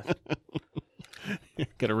podcast.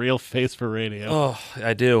 Got a real face for radio. Oh,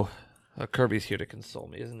 I do. Kirby's here to console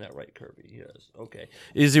me. Isn't that right, Kirby? Yes. Okay.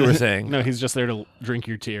 As you were saying. No, he's just there to drink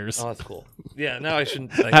your tears. Oh, that's cool. Yeah, now I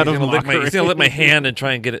shouldn't. Like, Out he's of going mockery. to lick my hand and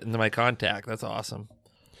try and get it into my contact. That's awesome.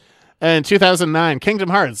 And 2009, Kingdom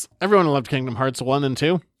Hearts. Everyone loved Kingdom Hearts 1 and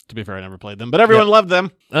 2. To be fair, I never played them, but everyone loved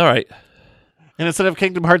them. All right. And instead of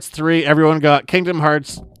Kingdom Hearts 3, everyone got Kingdom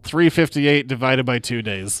Hearts 358 divided by 2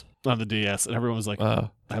 days on the DS. And everyone was like,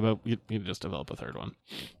 how about you just develop a third one?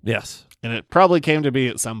 Yes. And it probably came to be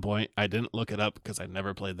at some point. I didn't look it up because I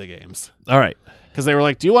never played the games. All right. Because they were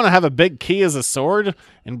like, do you want to have a big key as a sword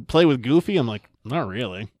and play with Goofy? I'm like, not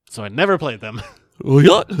really. So I never played them.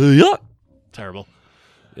 Terrible.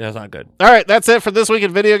 Yeah, it's not good. All right, that's it for this week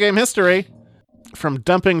in video game history. From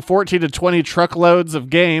dumping 14 to 20 truckloads of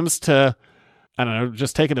games to, I don't know,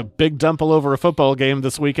 just taking a big dump all over a football game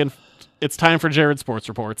this weekend. It's time for Jared Sports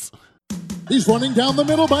Reports. He's running down the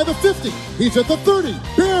middle by the 50. He's at the 30.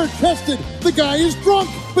 Bare chested. The guy is drunk,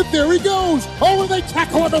 but there he goes. Oh, and they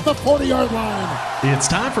tackle him at the 40-yard line. It's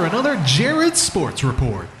time for another Jared Sports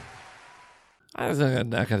Report. I was not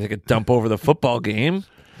going to take a dump over the football game.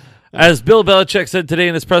 As Bill Belichick said today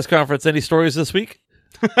in his press conference, any stories this week?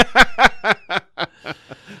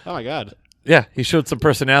 Oh, my God. Yeah, he showed some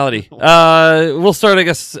personality. We'll start, I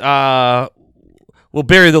guess. We'll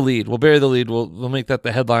bury the lead. We'll make that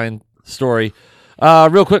the headline story.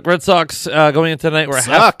 Real quick, Red Sox going into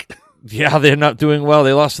tonight. Yeah, they're not doing well.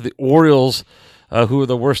 They lost to the Orioles, who are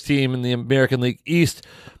the worst team in the American League East.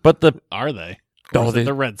 But Are they? No,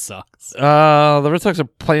 the Red Sox. The Red Sox are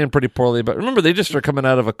playing pretty poorly. But remember, they just are coming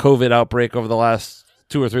out of a COVID outbreak over the last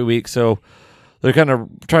 2 or 3 weeks, so they're kind of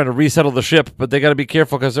trying to resettle the ship. But they got to be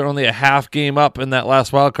careful because they're only a half game up in that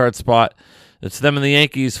last wild card spot. It's them and the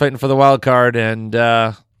Yankees fighting for the wild card, and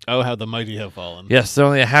oh, how the mighty have fallen. yes, they're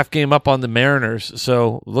only a half game up on the Mariners,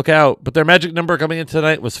 so look out. But their magic number coming in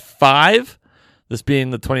tonight was 5, this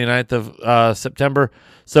being the 29th of September.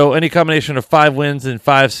 So any combination of 5 wins and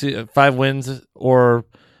 5 wins, or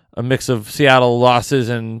a mix of Seattle losses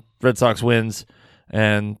and Red Sox wins,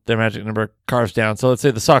 and their magic number carves down. So let's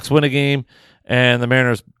say the Sox win a game and the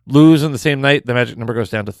Mariners lose in the same night, the magic number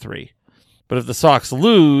goes down to 3. But if the Sox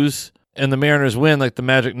lose and the Mariners win, like the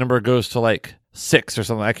magic number goes to like 6 or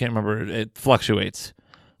something. I can't remember. It fluctuates.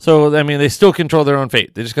 So, I mean, they still control their own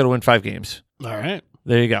fate. They just got to win 5 games. All right.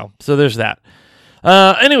 There you go. So there's that.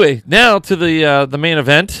 Anyway, now to the main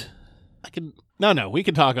event. We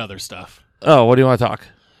can talk other stuff. Oh, what do you want to talk?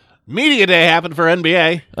 Media day happened for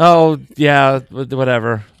NBA. Oh, yeah,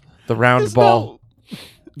 whatever. The round There's ball.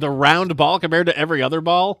 The round ball compared to every other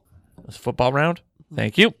ball. It's football round.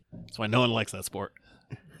 Thank you. That's why no one likes that sport.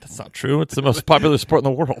 That's not true. It's the most popular sport in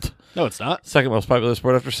the world. No, it's not. Second most popular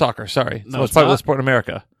sport after soccer. Sorry. It's the No, most it's popular not. sport in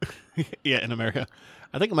America. Yeah, in America.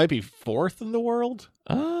 I think it might be 4th in the world.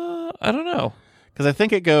 I don't know. Because I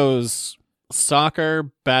think it goes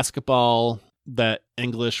soccer, basketball, that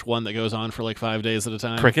English one that goes on for like 5 days at a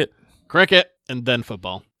time. Cricket, and then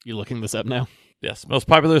football. You looking this up now? Yes, most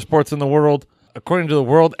popular sports in the world. According to the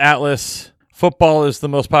World Atlas, football is the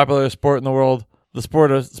most popular sport in the world. The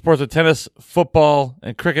sports of tennis, football,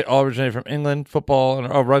 and cricket all originated from England. Football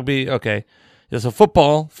and rugby, okay. Yeah, so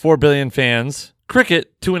football, 4 billion fans.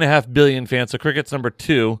 Cricket, 2.5 billion fans. So cricket's number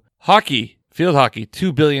 2. Hockey, field hockey,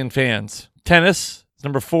 2 billion fans. Tennis is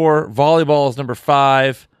number 4. Volleyball is number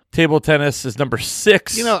 5. Table tennis is number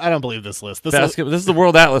 6. You know, I don't believe this list. This is the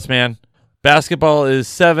World Atlas, man. Basketball is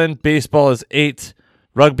 7. Baseball is 8.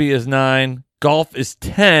 Rugby is 9. Golf is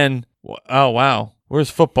 10. Oh, wow. Where's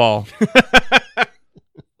football?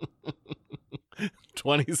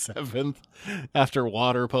 27th after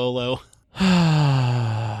water polo.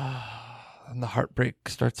 And the heartbreak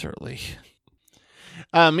starts early.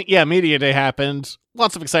 Yeah, media day happened.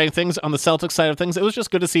 Lots of exciting things on the Celtics side of things. It was just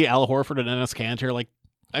good to see Al Horford and Enes Kanter. Like,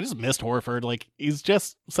 I just missed Horford. Like, he's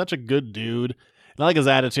just such a good dude. And I like his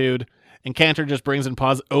attitude. And Kanter just brings in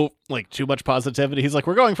too much positivity. He's like,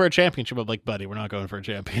 we're going for a championship. I'm like, buddy, we're not going for a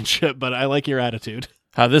championship, but I like your attitude.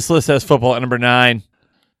 This list has football at number 9.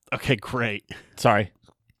 Okay, great. Sorry.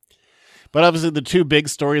 But obviously the two big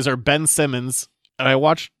stories are Ben Simmons. And I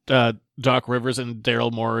watched Doc Rivers and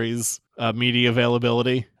Daryl Morey's media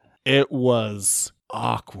availability. It was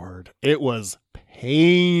awkward. It was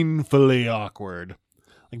painfully awkward.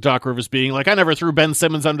 Like Doc Rivers being like, I never threw Ben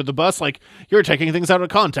Simmons under the bus. Like, you're taking things out of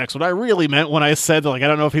context. What I really meant when I said, like, I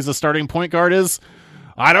don't know if he's a starting point guard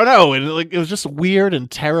I don't know. And like, it was just weird and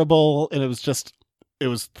terrible. And it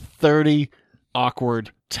was 30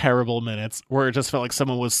 awkward, terrible minutes where it just felt like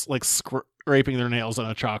someone was like scraping their nails on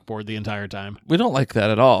a chalkboard the entire time. We don't like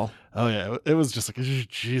that at all. Oh, yeah. It was just like,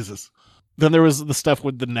 Jesus. Then there was the stuff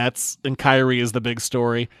with the Nets, and Kyrie is the big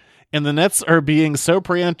story. And the Nets are being so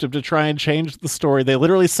preemptive to try and change the story. They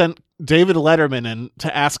literally sent David Letterman in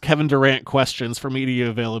to ask Kevin Durant questions for media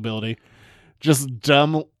availability. Just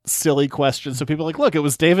dumb, silly questions. So people are like, look, it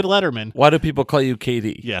was David Letterman. Why do people call you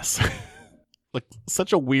KD? Yes. Like,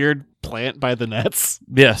 such a weird plant by the Nets.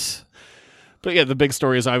 Yes. But yeah, the big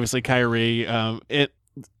story is obviously Kyrie.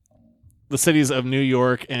 The cities of New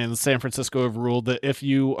York and San Francisco have ruled that if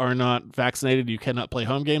you are not vaccinated, you cannot play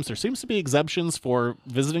home games. There seems to be exemptions for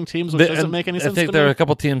visiting teams, which doesn't make any sense. I think there are a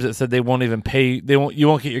couple teams that said they won't even pay. You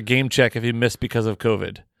won't get your game check if you miss because of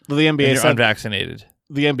COVID. Well, the NBA said unvaccinated.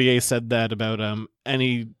 The NBA said that about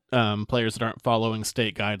any players that aren't following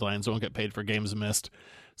state guidelines won't get paid for games missed.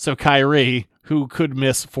 So Kyrie, who could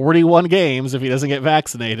miss 41 games if he doesn't get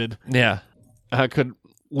vaccinated, could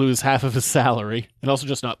lose half of his salary and also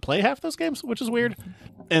just not play half those games, which is weird.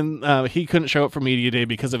 And he couldn't show up for media day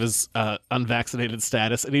because of his unvaccinated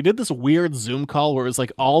status. And he did this weird Zoom call where it was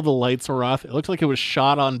like all the lights were off. It looked like it was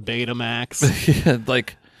shot on Betamax.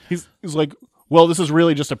 Like he's like, well, this is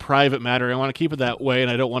really just a private matter. I want to keep it that way, and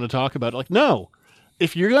I don't want to talk about it. Like, no,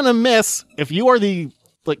 if you're gonna miss, if you are the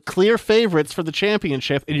clear favorites for the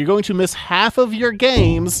championship, and you're going to miss half of your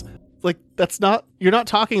games. Like, you're not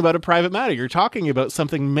talking about a private matter. You're talking about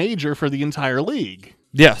something major for the entire league.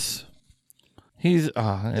 Yes. He's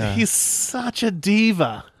such a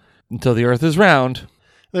diva. Until the earth is round.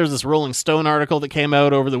 There's this Rolling Stone article that came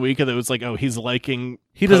out over the weekend that was like, oh, he's liking...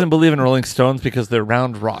 He doesn't believe in Rolling Stones because they're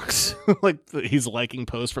round rocks. Like, he's liking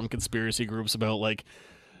posts from conspiracy groups about, like,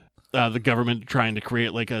 the government trying to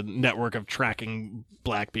create, like, a network of tracking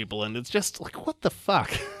black people. And it's just, like, what the fuck?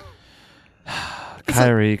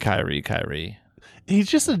 Kyrie. He's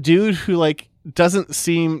just a dude who, like, doesn't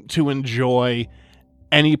seem to enjoy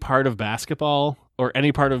any part of basketball or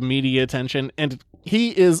any part of media attention. And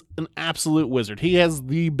he is an absolute wizard. He has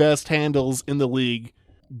the best handles in the league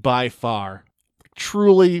by far.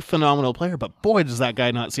 Truly phenomenal player, but boy, does that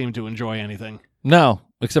guy not seem to enjoy anything. No,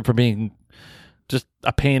 except for being just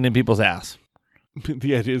a pain in people's ass.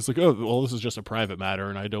 The idea is like, oh, well, this is just a private matter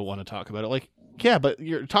and I don't want to talk about it. Like, yeah, but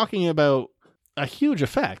you're talking about a huge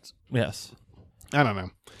effect. Yes. I don't know.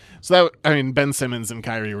 So Ben Simmons and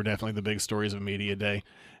Kyrie were definitely the big stories of media day.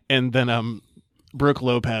 And then Brook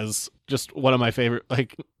Lopez, just one of my favorite,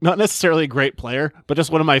 like, not necessarily a great player, but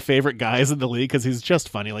just one of my favorite guys in the league because he's just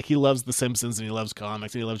funny. Like, he loves The Simpsons and he loves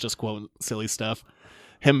comics and he loves just quoting silly stuff.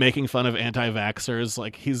 him making fun of anti-vaxxers.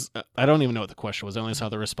 Like I don't even know what the question was. I only saw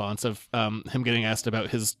the response of him getting asked about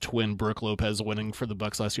his twin Brooke Lopez winning for the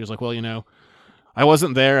Bucks last year. He's like, well, I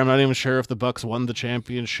wasn't there. I'm not even sure if the Bucks won the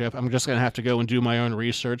championship. I'm just going to have to go and do my own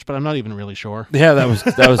research, but I'm not even really sure. Yeah, that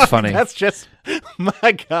was funny. That's just,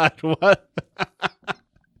 my God, what?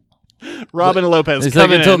 Robin Lopez It's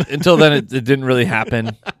coming like in. until then, it didn't really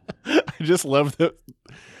happen. I just love the,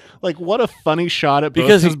 like, what a funny shot at both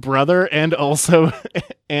Because his brother and also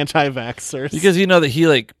anti-vaxxers. Because you know that he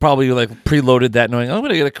like probably like preloaded that, knowing I'm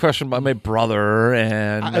going to get a question by my brother,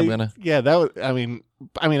 and I'm gonna. Yeah, that was. I mean,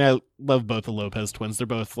 I love both the Lopez twins. They're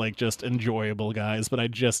both like just enjoyable guys, but I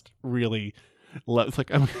just really love.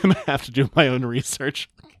 Like, I'm gonna have to do my own research.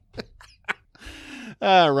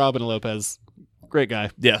 Robin Lopez, great guy.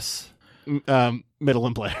 Yes.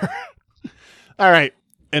 Midland player. All right,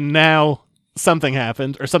 and now something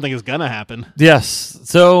happened, or something is gonna happen. Yes.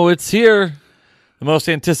 So it's here. The most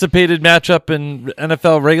anticipated matchup in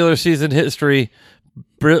NFL regular season history.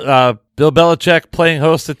 Bill Belichick playing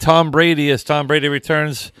host to Tom Brady as Tom Brady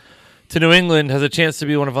returns to New England, has a chance to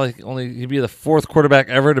be he'd be the fourth quarterback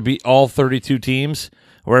ever to beat all 32 teams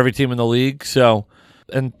or every team in the league. So,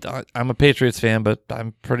 and I'm a Patriots fan, but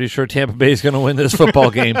I'm pretty sure Tampa Bay is going to win this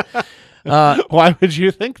football game. Why would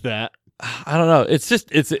you think that? I don't know. It's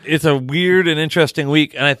just it's a weird and interesting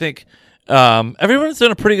week, and I think everyone's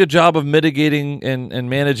done a pretty good job of mitigating and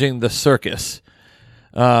managing the circus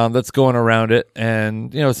that's going around it.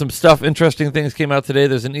 And some interesting things came out today.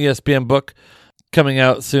 There's an ESPN book coming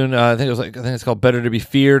out soon. I think it's called Better to Be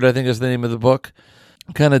Feared, I think is the name of the book,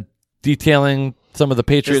 kind of detailing some of the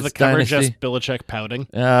Patriots Is the cover dynasty. just Belichick pouting?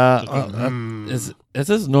 It's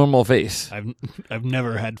his normal face. I've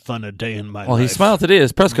never had fun a day in my life. Well, he smiled today at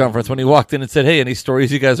his press conference when he walked in and said, "Hey, any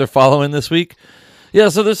stories you guys are following this week?" Yeah,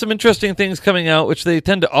 so there's some interesting things coming out, which they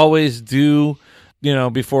tend to always do,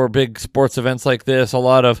 before big sports events like this. A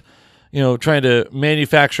lot of, trying to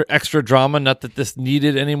manufacture extra drama. Not that this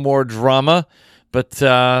needed any more drama, but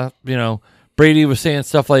Brady was saying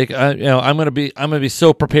stuff like, I'm gonna be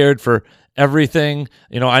so prepared for everything.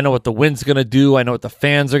 I know what the win's gonna do. I know what the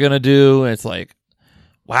fans are gonna do. And it's like,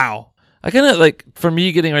 wow. I kind of like, for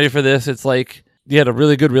me getting ready for this, it's like you had a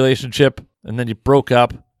really good relationship and then you broke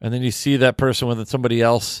up and then you see that person with somebody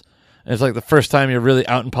else. And it's like the first time you're really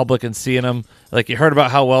out in public and seeing them. Like you heard about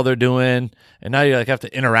how well they're doing, and now you like have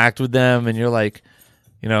to interact with them, and you're like,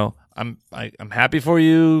 I'm happy for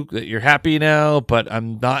you that you're happy now, but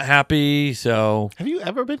I'm not happy. So have you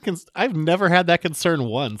ever been? I've never had that concern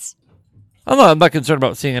once. I'm not concerned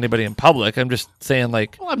about seeing anybody in public. I'm just saying,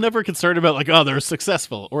 like, well, I'm never concerned about like, oh, they're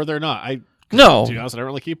successful or they're not. No. To be honest, I don't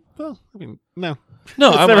really keep. Well, I mean, no. No,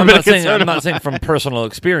 It's I'm never been a not saying. concern I'm not of saying mine. from personal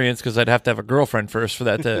experience, because I'd have to have a girlfriend first for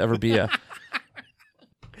that to ever be a.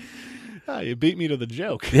 You beat me to the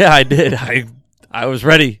joke. Yeah, I did. I was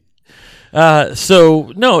ready.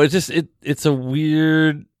 So no, it's just it's a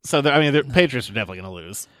weird. So the Patriots are definitely going to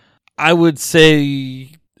lose. I would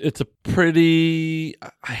say it's a pretty.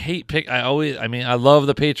 I hate pick. I love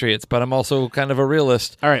the Patriots, but I'm also kind of a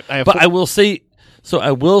realist. All right, I will say. So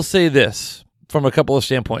I will say this from a couple of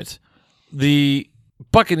standpoints. The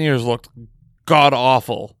Buccaneers looked god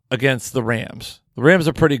awful against the Rams. The Rams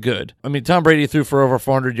are pretty good. I mean, Tom Brady threw for over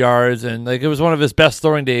 400 yards, and like it was one of his best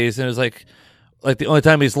throwing days. And it was like the only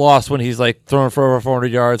time he's lost when he's like throwing for over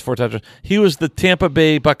 400 yards, 4 touchdowns. He was the Tampa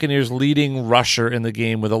Bay Buccaneers leading rusher in the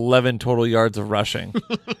game with 11 total yards of rushing.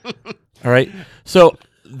 All right, so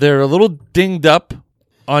they're a little dinged up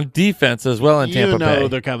on defense as well in Tampa Bay.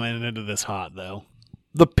 They're coming into this hot though.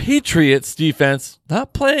 The Patriots defense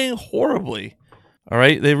not playing horribly. All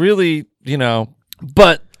right. They really,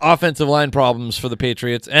 but offensive line problems for the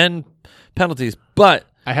Patriots and penalties. But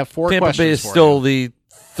I have 4 Tampa questions Bay is for still you. the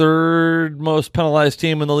third most penalized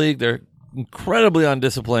team in the league. They're incredibly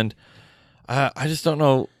undisciplined. I just don't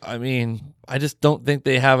know. I mean, I just don't think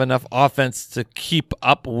they have enough offense to keep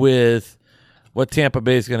up with what Tampa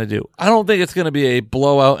Bay is going to do. I don't think it's going to be a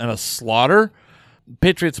blowout and a slaughter.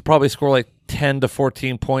 Patriots will probably score like 10 to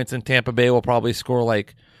 14 points, and Tampa Bay will probably score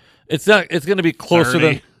like it's going to be closer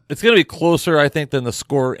 30. it's going to be closer, I think, than the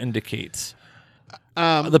score indicates.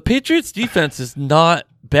 The Patriots defense is not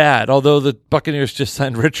bad, although the Buccaneers just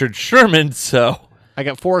signed Richard Sherman. So I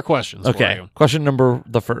got 4 questions. For okay, you. question number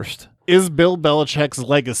the first. Is Bill Belichick's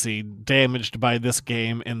legacy damaged by this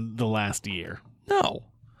game in the last year? No,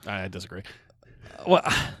 I disagree. well,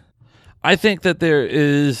 I think that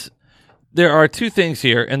there are 2 things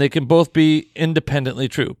here, and they can both be independently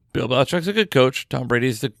true. Bill Belichick's a good coach. Tom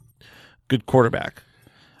Brady's a good quarterback.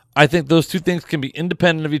 I think those 2 things can be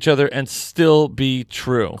independent of each other and still be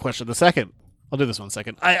true. Question the second. I'll do this one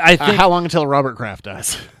second. I think how long until Robert Kraft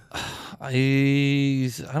dies? I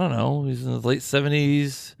don't know. He's in the late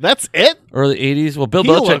 70s, That's it? early 80s. Well, Bill He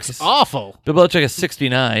Belichick looks is awful. Bill Belichick is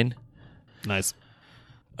 69. Nice.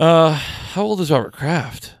 How old is Robert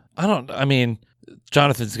Kraft?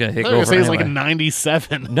 Jonathan's going to take I was over going to say he's anyway. like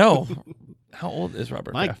 97. No. How old is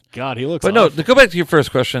Robert My Kraft? God, he looks But no, awful. to go back to your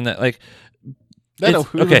first question, that like, No,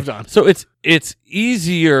 it's- we okay, moved on. so it's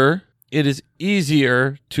easier. It is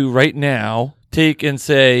easier to right now take and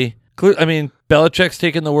say, Belichick's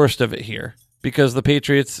taking the worst of it here because the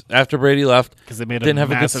Patriots, after Brady left, Because they made didn't a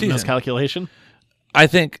have a good massive season. miscalculation. I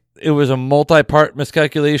think it was a multi-part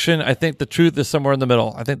miscalculation. I think the truth is somewhere in the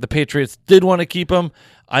middle. I think the Patriots did want to keep him.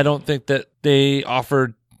 I don't think that they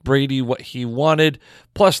offered Brady what he wanted.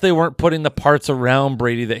 Plus, they weren't putting the parts around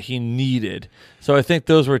Brady that he needed. So I think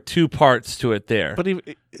those were two parts to it there. But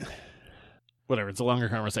whatever, it's a longer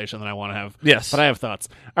conversation than I want to have. Yes. But I have thoughts.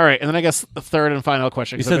 All right, and then I guess the third and final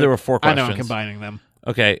question. You 'cause said I've there been- were 4 I know I'm questions. combining them.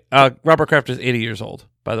 Okay. Robert Kraft is 80 years old,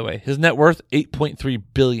 by the way. His net worth, $8.3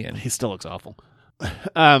 billion. He still looks awful.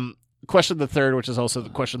 Question the third, which is also the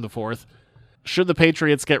question the fourth. Should the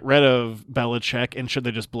Patriots get rid of Belichick, and should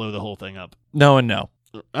they just blow the whole thing up? No and no.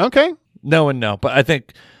 Okay. No and no. But I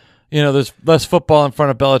think, there's less football in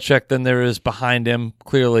front of Belichick than there is behind him,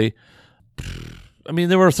 clearly. I mean,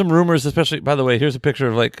 there were some rumors, especially, by the way, here's a picture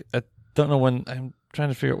of, I don't know when, I'm trying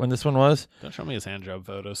to figure out when this one was. Don't show me his hand job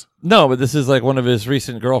photos. No, but this is one of his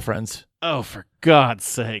recent girlfriends. Oh, for God's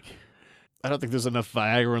sake. I don't think there's enough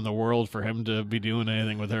Viagra in the world for him to be doing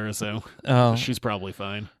anything with her, so Oh. she's probably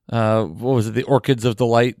fine. What was it? The Orchids of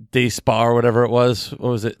Delight Day Spa or whatever it was. What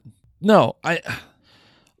was it? No,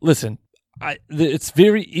 listen, it's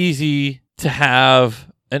very easy to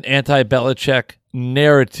have an anti-Belichick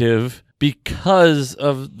narrative because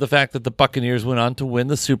of the fact that the Buccaneers went on to win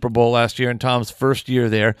the Super Bowl last year in Tom's first year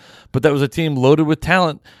there, but that was a team loaded with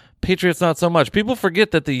talent. Patriots, not so much. People forget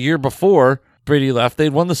that the year before Brady left,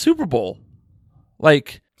 they'd won the Super Bowl. I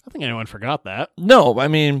don't think anyone forgot that. No,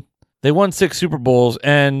 they won 6 Super Bowls,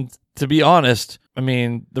 and to be honest,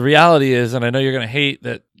 the reality is, and I know you're going to hate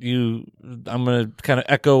that I'm going to kind of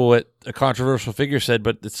echo what a controversial figure said,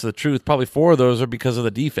 but it's the truth. Probably 4 of those are because of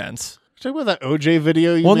the defense. Talk about that OJ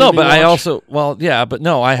video you Well, made no, me but watch?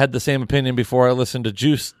 I had the same opinion before I listened to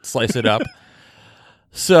Juice slice it up.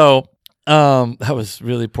 So, that was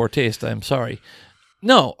really poor taste. I'm sorry.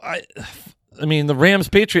 No, the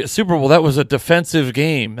Rams-Patriots Super Bowl, that was a defensive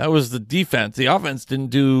game. That was the defense. The offense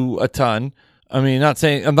didn't do a ton. I'm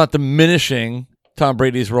not diminishing Tom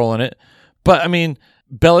Brady's role in it, but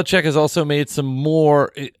Belichick has also made some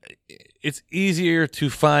more. It's easier to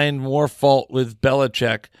find more fault with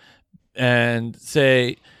Belichick and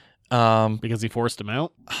say, because he forced him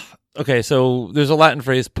out. okay, so there's a Latin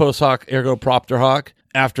phrase, post hoc ergo propter hoc,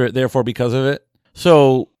 after it, therefore because of it.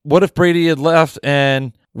 So what if Brady had left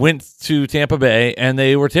and went to Tampa Bay and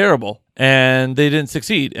they were terrible and they didn't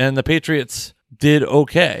succeed and the Patriots did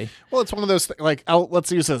okay? Well, it's one of those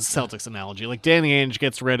let's use a Celtics analogy. Like Danny Ainge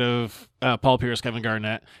gets rid of Paul Pierce, Kevin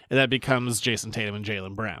Garnett, and that becomes Jason Tatum and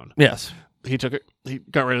Jaylen Brown. Yes. He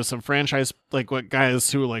got rid of some franchise guys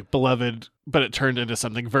who were beloved, but it turned into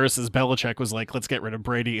something. Versus Belichick was let's get rid of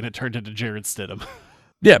Brady, and it turned into Jared Stidham.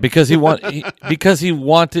 Yeah, because he wanted.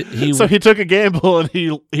 So he took a gamble and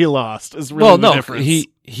he lost. Is really the difference.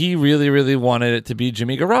 He really, really wanted it to be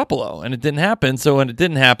Jimmy Garoppolo, and it didn't happen. So when it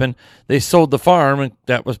didn't happen, they sold the farm, and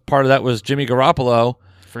that was part of that was Jimmy Garoppolo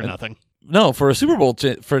for nothing. No, for a Super Bowl,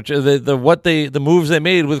 for the moves they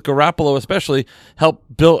made with Garoppolo especially help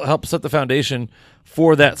set the foundation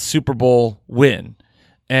for that Super Bowl win.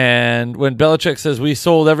 And when Belichick says we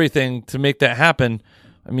sold everything to make that happen,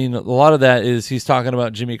 a lot of that is he's talking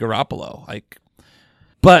about Jimmy Garoppolo.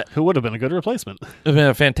 But who would have been a good replacement? It would have been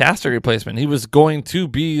a fantastic replacement. He was going to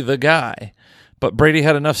be the guy. But Brady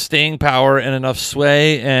had enough staying power and enough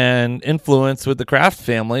sway and influence with the Kraft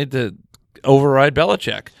family to override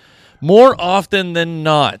Belichick. More often than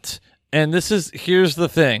not. And here's the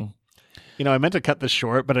thing. I meant to cut this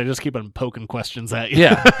short, but I just keep on poking questions at you.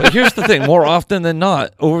 Yeah, but here's the thing. More often than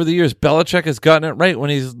not, over the years, Belichick has gotten it right when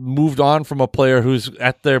he's moved on from a player who's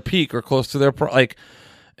at their peak or close to their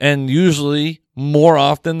and usually, more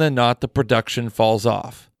often than not, the production falls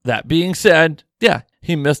off. That being said, yeah,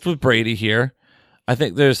 he missed with Brady here. I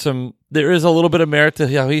think there is a little bit of merit to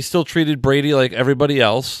how he still treated Brady like everybody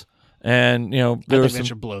else. And they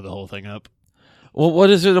should blow the whole thing up. Well, what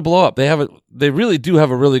is there to blow up? They really do have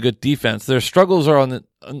a really good defense. Their struggles are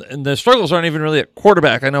and the struggles aren't even really at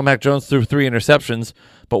quarterback. I know Mac Jones threw 3 interceptions,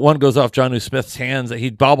 but one goes off Jonnu Smith's hands that he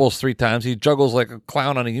bobbles 3 times. He juggles like a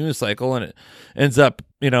clown on a unicycle, and it ends up,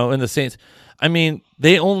 in the Saints.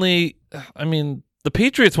 They only I mean, the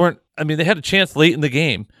Patriots weren't. I mean, they had a chance late in the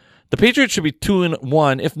game. The Patriots should be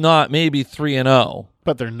 2-1, if not maybe 3-0.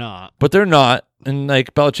 But they're not. But they're not. And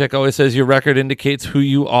like Belichick always says, your record indicates who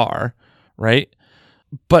you are, right?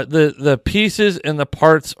 But the pieces and the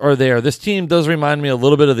parts are there. This team does remind me a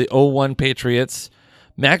little bit of the 0-1 Patriots.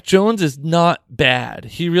 Mac Jones is not bad.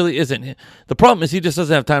 He really isn't. The problem is he just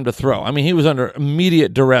doesn't have time to throw. I mean, he was under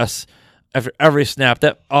immediate duress after every snap.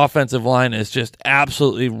 That offensive line is just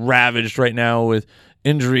absolutely ravaged right now with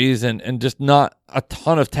injuries and just not a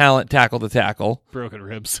ton of talent tackle to tackle. Broken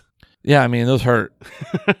ribs. Yeah, I mean, those hurt.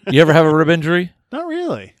 You ever have a rib injury? Not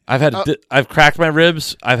really. I've cracked my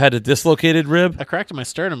ribs. I've had a dislocated rib. I cracked my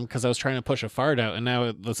sternum because I was trying to push a fart out, and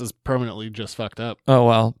now this is permanently just fucked up. Oh,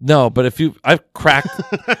 well, no, but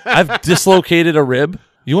I've dislocated a rib.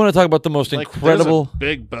 You want to talk about the most incredible... There's a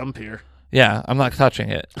big bump here. Yeah, I'm not touching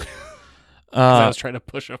it. I was trying to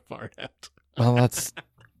push a fart out. Well,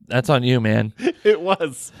 that's on you, man. It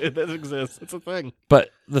was. It does exist. It's a thing. But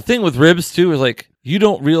the thing with ribs, too, is like, you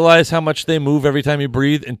don't realize how much they move every time you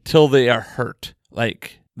breathe until they are hurt.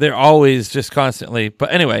 Like, they're always just constantly.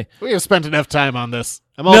 But anyway. We have spent enough time on this.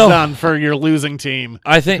 I'm all done for your losing team.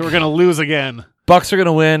 I think we're going to lose again. Bucks are going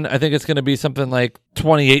to win. I think it's going to be something like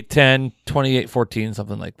 28-10, 28-14,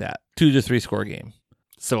 something like that. 2 to 3 score game.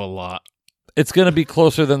 So a lot. It's going to be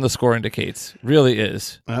closer than the score indicates. Really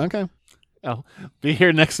is. Okay. I'll be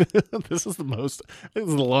here next. This is the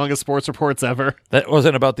longest sports reports ever. That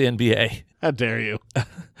wasn't about the NBA. How dare you? All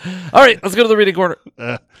right, let's go to the reading corner.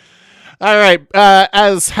 All right.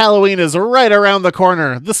 As Halloween is right around the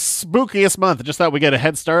corner, the spookiest month, I just thought we'd get a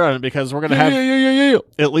head start on it because we're going to have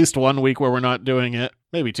at least 1 week where we're not doing it.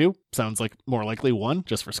 Maybe 2. Sounds like more likely 1,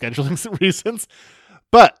 just for scheduling reasons.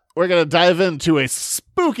 But we're going to dive into a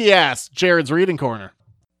spooky-ass Jared's Reading Corner.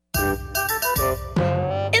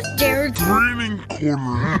 Jared's Reading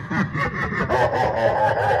Corner.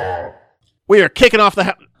 We are kicking off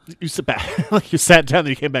the... You sit back. Like you sat down and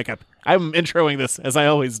you came back up. I'm introing this, as I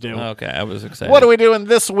always do. Okay, I was excited. What are we doing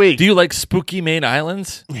this week? Do you like spooky Maine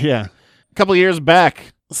Islands? Yeah. A couple years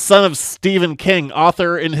back, son of Stephen King,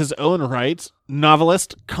 author in his own right,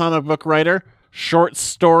 novelist, comic book writer, short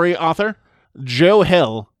story author, Joe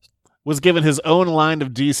Hill was given his own line of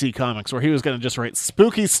DC Comics where he was going to just write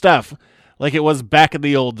spooky stuff like it was back in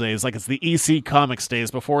the old days, like it's the EC Comics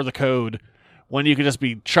days before the code, when you could just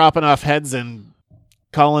be chopping off heads and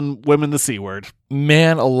calling women the C word.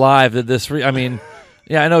 Man alive, did this... I mean,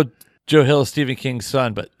 yeah, I know Joe Hill is Stephen King's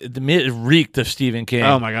son, but it reeked of Stephen King.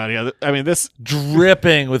 Oh my God, yeah. I mean, this...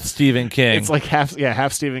 Dripping with Stephen King. It's like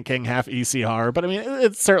half Stephen King, half EC horror, but I mean,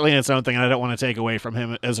 it's certainly its own thing, and I don't want to take away from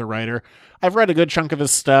him as a writer. I've read a good chunk of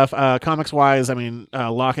his stuff. Comics-wise, I mean,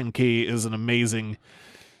 Lock and Key is an amazing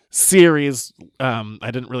series.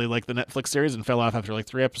 I didn't really like the Netflix series and fell off after like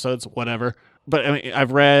 3 episodes, whatever. But I mean,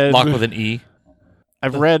 I've read... Lock with an E.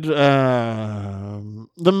 I've read the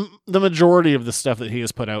majority of the stuff that he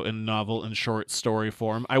has put out in novel and short story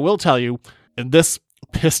form. I will tell you, and this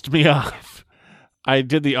pissed me off, I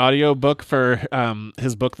did the audio book for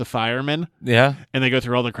his book, The Fireman. Yeah. And they go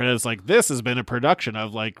through all the credits like, this has been a production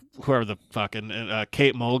of like whoever the fucking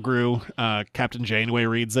Kate Mulgrew, Captain Janeway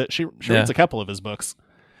reads it. She reads a couple of his books.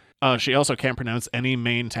 She also can't pronounce any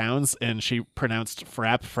Maine towns, and she pronounced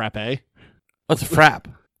frappe. What's a frappe?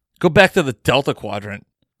 Go back to the Delta Quadrant.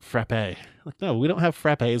 Frappe. Like, no, we don't have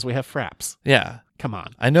frappes. We have fraps. Yeah. Come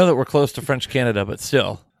on. I know that we're close to French Canada, but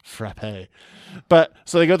still. Frappe. But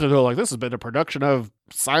so they go through the whole, like, this has been a production of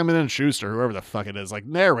Simon and Schuster, whoever the fuck it is, like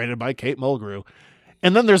narrated by Kate Mulgrew.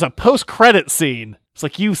 And then there's a post-credit scene. It's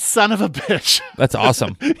like, you son of a bitch. That's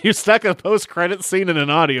awesome. You stuck a post-credit scene in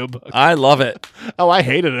an audiobook. I love it. Oh, I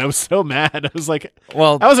hated it. I was so mad. I was like,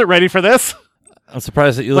 well, I wasn't ready for this. I'm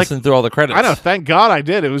surprised that you listened through all the credits. I know. Thank God I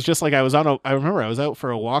did. It was just like I remember I was out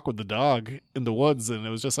for a walk with the dog in the woods, and it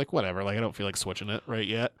was just like, whatever. Like, I don't feel like switching it right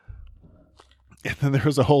yet. And then there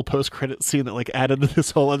was a whole post-credit scene that like added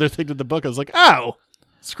this whole other thing to the book. I was like, oh,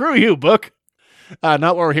 screw you, book. Not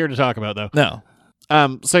what we're here to talk about, though.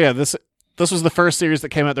 No. So yeah, this was the first series that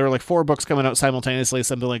came out. There were like 4 books coming out simultaneously,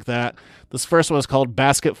 something like that. This first one was called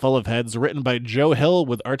Basket Full of Heads, written by Joe Hill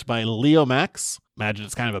with art by Leo Max. Imagine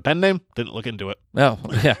it's kind of a pen name. Didn't look into it. Oh,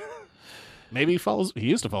 yeah. Maybe he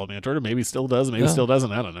used to follow me on Twitter. Maybe still does. Maybe still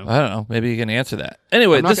doesn't. I don't know. I don't know. Maybe you can answer that.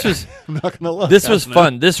 Anyway, I'm not going to look. This was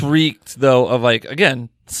fun. This reeked, though, of like, again,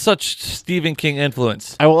 such Stephen King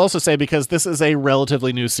influence. I will also say, because this is a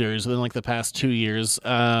relatively new series within like the past 2 years,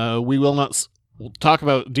 we will not... We'll talk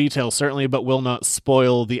about details, certainly, but will not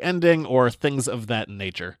spoil the ending or things of that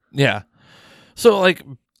nature. Yeah. So, like,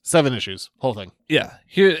 7 issues, whole thing. Yeah,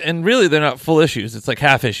 here and really they're not full issues. It's like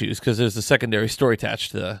half issues because there's a secondary story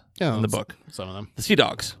attached to in the book. Some of them. The Sea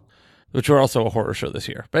Dogs, which were also a horror show this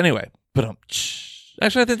year. But anyway,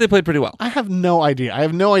 actually, I think they played pretty well. I have no idea. I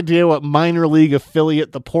have no idea what minor league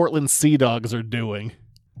affiliate the Portland Sea Dogs are doing.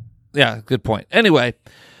 Yeah, good point. Anyway,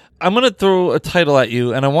 I'm going to throw a title at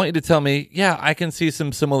you, and I want you to tell me, yeah, I can see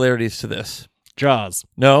some similarities to this. Jaws.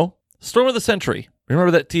 No, Storm of the Century.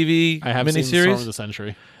 Remember that TV I have miniseries? seen Storm of the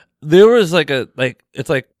Century. There was it's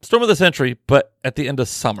like Storm of the Century, but at the end of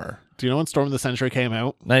summer. Do you know when Storm of the Century came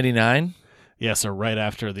out? 99? Yeah, so right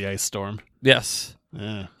after the ice storm. Yes.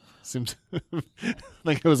 Yeah. Seems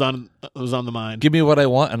like it was on the mind. Give me what I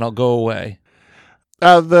want, and I'll go away.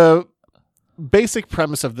 The basic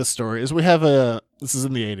premise of this story is this is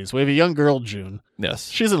in the 80s. We have a young girl, June. Yes.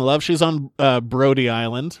 She's in love. She's on Brody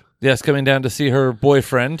Island. Yes, coming down to see her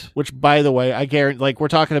boyfriend. Which, by the way, I guarantee, we're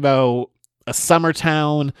talking about a summer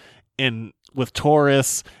town with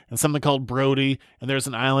tourists and something called Brody, and there's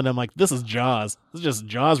an island. I'm like, this is Jaws. This is just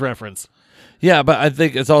Jaws reference. Yeah, but I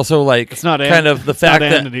think it's also like it's not kind of the fact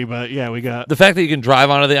that entity, but yeah, we got the fact that you can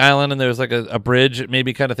drive onto the island and there's like a bridge. It made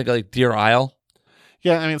me kind of think of like Deer Isle.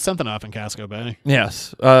 Yeah, I mean, it's something off in Casco Bay.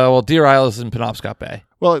 Yes. Well, Deer Isle is in Penobscot Bay.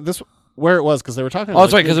 Well, where it was, because they were talking. Oh,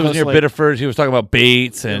 that's right, because it was near Biddeford. He was talking about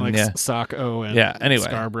Bates and Saco and anyway,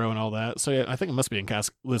 Scarborough and all that. So yeah, I think it must be in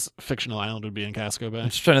Casco. This fictional island would be in Casco Bay. I'm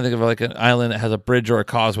just trying to think of like an island that has a bridge or a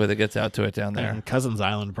causeway that gets out to it down there. And Cousins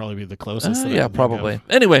Island would probably be the closest. Yeah, probably.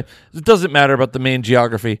 Anyway, it doesn't matter about the main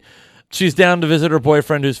geography. She's down to visit her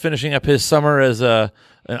boyfriend, who's finishing up his summer as an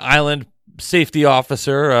island safety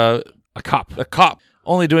officer, a cop,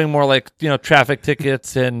 only doing more like traffic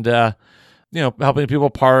tickets and helping people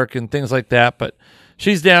park and things like that. But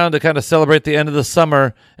she's down to kind of celebrate the end of the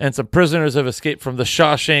summer, and some prisoners have escaped from the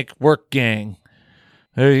Shawshank work gang.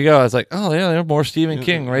 There you go. I was like, oh yeah, there's more Stephen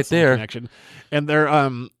King right there. Connection. And they're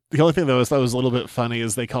the only thing that was a little bit funny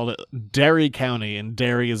is they called it Derry County, and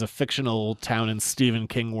Derry is a fictional town in Stephen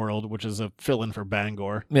King world, which is a fill-in for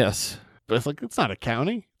Bangor. Yes, but it's like it's not a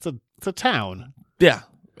county; it's a town. Yeah.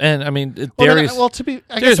 And I mean, Derry's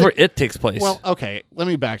where it takes place. Well, okay, let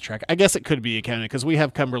me backtrack. I guess it could be a county because we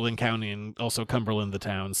have Cumberland County and also Cumberland the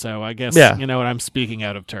town. So I guess you know what, I'm speaking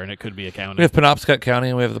out of turn. It could be a county. We have Penobscot County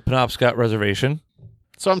and we have the Penobscot Reservation.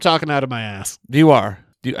 So I'm talking out of my ass. You are.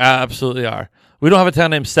 You absolutely are. We don't have a town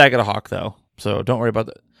named Sagadahoc though, so don't worry about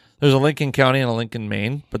that. There's a Lincoln County and a Lincoln,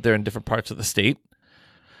 Maine, but they're in different parts of the state.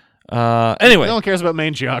 Anyway, no one cares about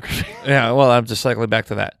Maine geography. Yeah, well, I'm just cycling back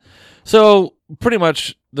to that. So pretty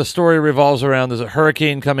much the story revolves around there's a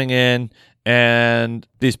hurricane coming in and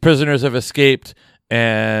these prisoners have escaped,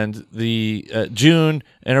 and the June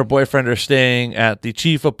and her boyfriend are staying at the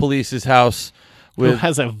chief of police's house who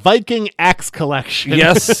has a Viking axe collection.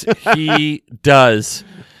 Yes, he does.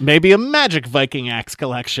 Maybe a magic Viking axe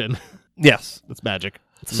collection. Yes. It's magic.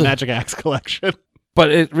 It's a magic axe collection. But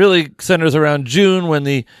it really centers around June when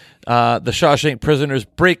the Shawshank prisoners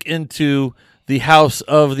break into the house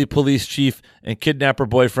of the police chief and kidnap her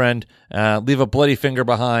boyfriend, leave a bloody finger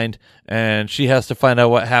behind, and she has to find out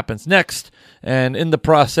what happens next. And in the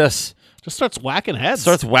process, just starts whacking heads.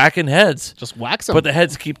 Just whacks them. But the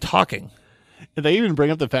heads keep talking. And they even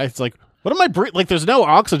bring up the fact, it's like, what am I breathing? Like, there's no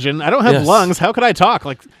oxygen. I don't have lungs. How could I talk?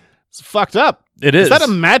 Like, it's fucked up. It is. Is that a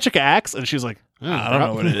magic axe? And she's like, I don't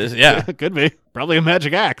know what it is. Yeah. It could be. Probably a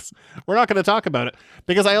magic axe. We're not going to talk about it.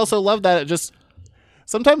 Because I also love that it just...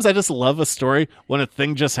 Sometimes I just love a story when a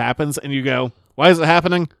thing just happens and you go, why is it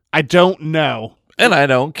happening? I don't know. And I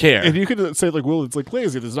don't care. And you could say, like, well, it's like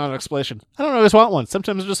lazy. There's not an explanation. I don't always want one.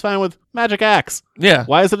 Sometimes I'm just fine with magic axe. Yeah.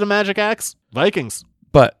 Why is it a magic axe? Vikings.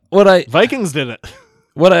 But Vikings did it.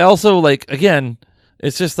 What I also like, again,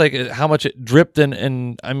 it's just like how much it dripped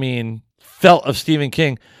and I mean, felt of Stephen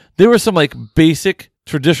King. There were some like basic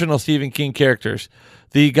traditional Stephen King characters.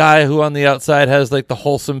 The guy who on the outside has like the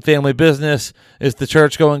wholesome family business is the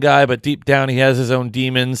church going guy, but deep down he has his own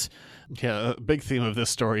demons. Yeah, a big theme of this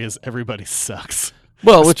story is everybody sucks.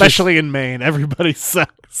 Well, especially in Maine, everybody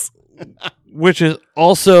sucks. which is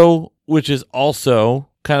also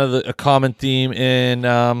kind of a common theme in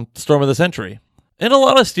Storm of the Century and a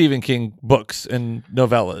lot of Stephen King books and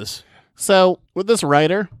novellas. So with this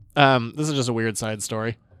writer, this is just a weird side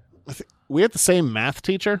story. We had the same math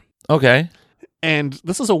teacher. Okay. And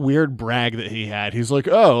this is a weird brag that he had. He's like,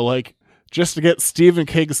 oh, like, just to get Stephen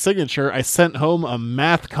King's signature, I sent home a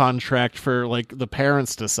math contract for, like, the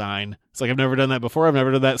parents to sign. It's like, I've never done that before. I've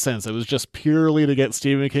never done that since. It was just purely to get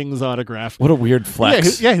Stephen King's autograph. What a weird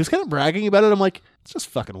flex. Yeah, he was kind of bragging about it. I'm like, it's just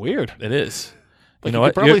fucking weird. It is. Like, you know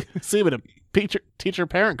what? Probably see him at a teacher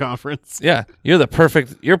parent conference. Yeah, you're the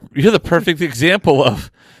perfect example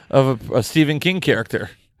of a Stephen King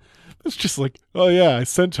character. It's just like, oh yeah, I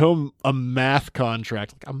sent home a math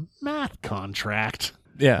contract. Like, a math contract?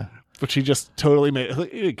 Yeah. Which he just totally made.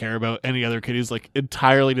 He didn't care about any other kid. He's like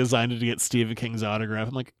entirely designed to get Stephen King's autograph.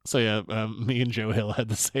 I'm like, so yeah, me and Joe Hill had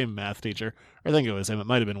the same math teacher. I think it was him. It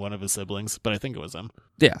might have been one of his siblings, but I think it was him.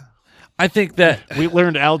 Yeah. I think that we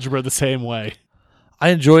learned algebra the same way. I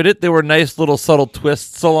enjoyed it. There were nice little subtle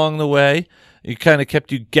twists along the way. It kind of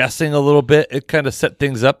kept you guessing a little bit. It kind of set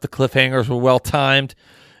things up. The cliffhangers were well timed.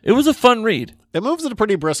 It was a fun read. It moves at a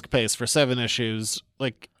pretty brisk pace for 7 issues.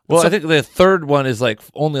 Well, I think the third one is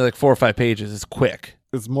only 4 or 5 pages. It's quick.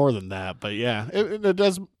 It's more than that, but yeah, it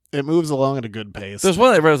does. It moves along at a good pace. There's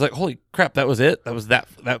one I read. I was like, "Holy crap, that was it! That was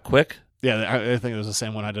that quick." Yeah, I think it was the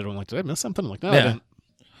same one I did. I'm like, did I miss something? I'm like, no, yeah. I didn't.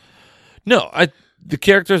 No, the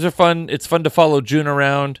characters are fun. It's fun to follow June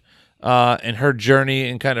around and her journey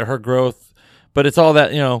and kind of her growth. But it's all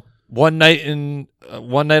that, one night on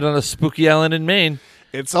a spooky island in Maine.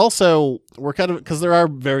 It's also, we're kind of, because there are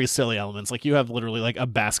very silly elements. Like, you have literally a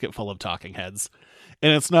basket full of talking heads.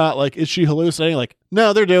 And it's not like, is she hallucinating? Like,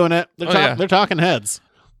 no, they're doing it. They're talking heads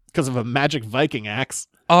because of a magic Viking axe.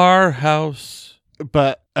 Our house.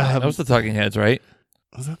 But that was the Talking Heads, right?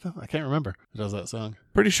 Was that I can't remember who does that song.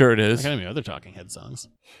 Pretty sure it is. I can't remember other Talking Head songs,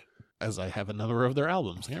 as I have a number of their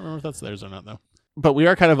albums. I can't remember if that's theirs or not, though. But we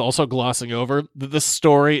are kind of also glossing over that this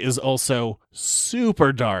story is also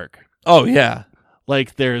super dark. Oh, yeah.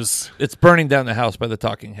 It's burning down the house by the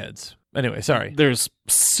Talking Heads. Anyway, sorry. There's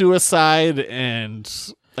suicide and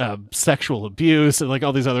sexual abuse and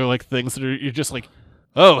all these other things that you're just like,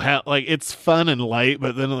 oh, it's fun and light,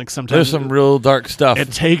 but then sometimes there's some real dark stuff.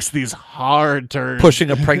 It takes these hard turns. Pushing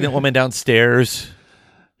a pregnant woman downstairs.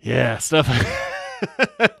 Yeah, stuff.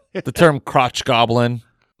 The term crotch goblin.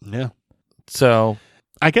 Yeah. So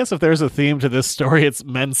I guess if there's a theme to this story, it's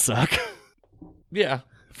men suck. Yeah.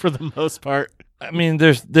 For the most part. I mean,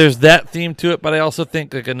 there's that theme to it, but I also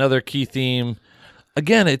think another key theme.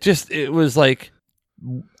 Again, it was it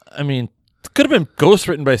could have been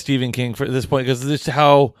ghostwritten by Stephen King for this point because this is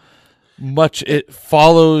how much it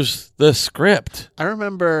follows the script. I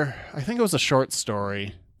remember, I think it was a short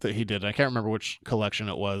story that he did. I can't remember which collection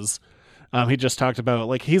it was. He just talked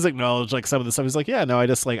about he's acknowledged some of the stuff. He's like, yeah, no, I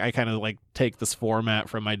just I kind of take this format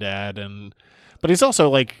from my dad, but he's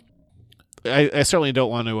also I certainly don't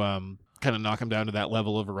want to kind of knock him down to that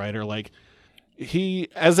level of a writer. He,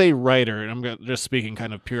 as a writer, and I'm just speaking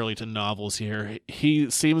kind of purely to novels here, he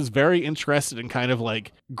seems very interested in kind of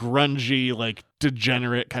grungy,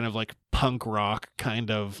 degenerate, kind of punk rock kind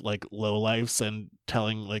of lowlifes and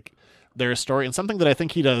telling their story. And something that I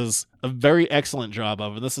think he does a very excellent job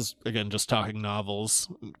of, and this is, again, just talking novels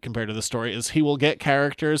compared to the story, is he will get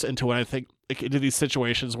characters into what I think, into these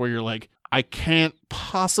situations where you're I can't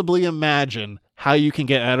possibly imagine how you can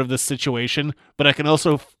get out of this situation, but I can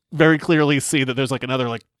also very clearly see that there's another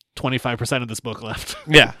 25% of this book left.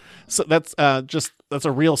 Yeah. So that's that's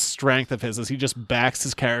a real strength of his, is he just backs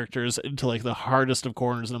his characters into the hardest of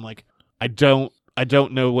corners, and I'm I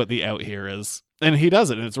don't know what the out here is. And he does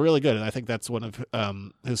it, and it's really good. And I think that's one of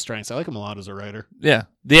his strengths. I like him a lot as a writer. Yeah.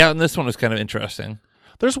 The out in this one was kind of interesting.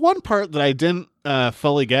 There's one part that I didn't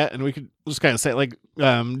fully get, and we could just kind of say,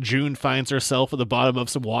 June finds herself at the bottom of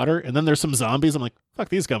some water, and then there's some zombies. I'm like, fuck,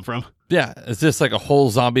 these come from? Yeah. Is this a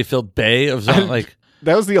whole zombie-filled bay of zombies?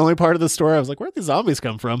 That was the only part of the story I was like, where'd these zombies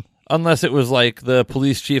come from? Unless it was the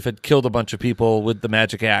police chief had killed a bunch of people with the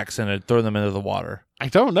magic axe and had thrown them into the water. I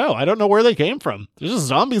don't know. I don't know where they came from. There's just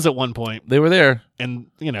zombies at one point. They were there.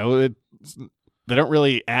 And, they don't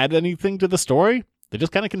really add anything to the story. They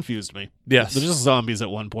just kind of confused me. Yes. They're just zombies at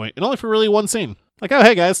one point, and only for really one scene. Oh,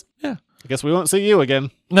 hey, guys. Yeah. I guess we won't see you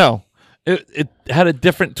again. No. It had a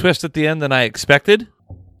different twist at the end than I expected,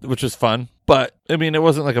 which was fun. But, it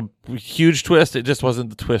wasn't a huge twist. It just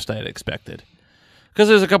wasn't the twist I had expected. Because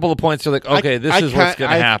there's a couple of points you're okay, this is what's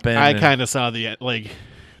going to happen. I kind of saw the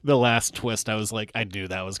last twist. I was I knew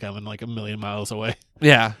that was coming a million miles away.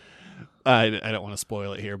 Yeah. I don't want to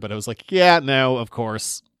spoil it here, but I was yeah, no, of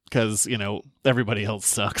course. Because, everybody else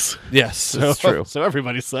sucks. Yes, that's true. So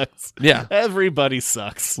everybody sucks. Yeah. Everybody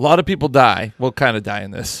sucks. A lot of people die. Well, kind of die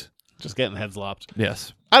in this. Just getting heads lopped.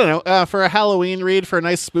 Yes. I don't know. For a Halloween read, for a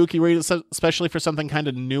nice spooky read, especially for something kind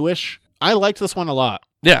of newish, I liked this one a lot.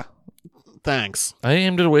 Yeah. Thanks. I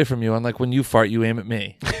aimed it away from you, unlike when you fart, you aim at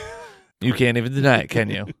me. You can't even deny it, can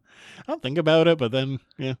you? I'll think about it, but then,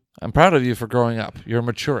 yeah. I'm proud of you for growing up. You're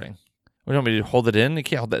maturing. We don't want me to hold it in. You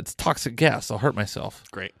can't hold that. It's toxic gas. I'll hurt myself.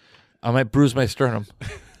 Great. I might bruise my sternum.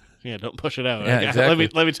 Yeah, don't push it out. Yeah, exactly.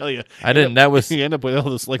 Let me tell you. I didn't. That was You end up with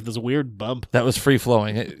all this this weird bump. that was free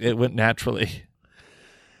flowing. It went naturally.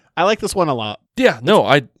 I like this one a lot. Yeah, no,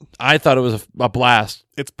 I thought it was a blast.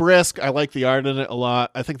 It's brisk. I like the art in it a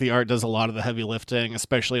lot. I think the art does a lot of the heavy lifting,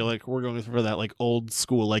 especially we're going for that old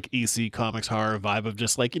school EC Comics horror vibe of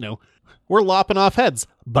just we're lopping off heads,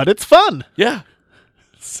 but it's fun. Yeah.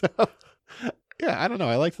 So yeah, I don't know.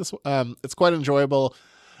 I like this. It's quite enjoyable.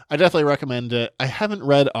 I definitely recommend it. I haven't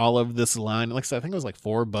read all of this line. Like I said, I think it was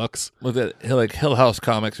 4 books. Was it Hill House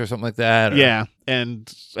Comics or something like that? Or? Yeah,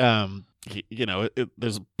 and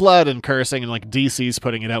there's blood and cursing, and DC's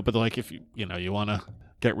putting it out. But if you want to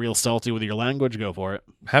get real salty with your language, go for it.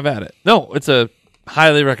 Have at it. No, it's a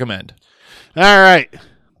highly recommend. All right,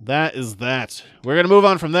 that is that. We're gonna move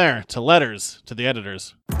on from there to letters to the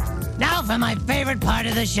editors. Now for my favorite part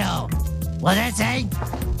of the show. What did I say?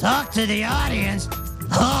 Talk to the audience.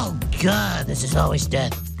 Oh, God, this is always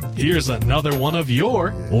dead. Here's another one of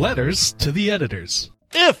your letters to the editors.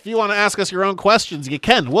 If you want to ask us your own questions, you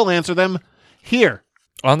can. We'll answer them here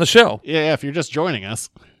on the show. Yeah, if you're just joining us.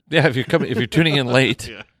 Yeah, if you're tuning in late.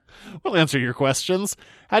 Yeah. We'll answer your questions.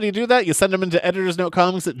 How do you do that? You send them into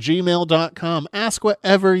editorsnotecomics@gmail.com. Ask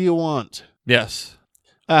whatever you want. Yes.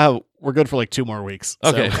 We're good for 2 more weeks.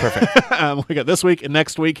 Okay, perfect. We got this week and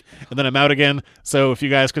next week, and then I'm out again. So if you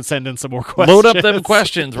guys could send in some more questions. Load up them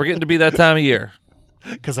questions. We're getting to be that time of year.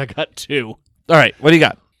 Because I got 2. All right, what do you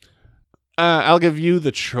got? I'll give you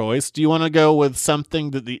the choice. Do you want to go with something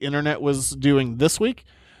that the internet was doing this week?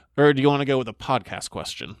 Or do you want to go with a podcast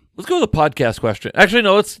question? Let's go with a podcast question. Actually,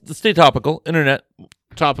 no, let's stay topical. Internet.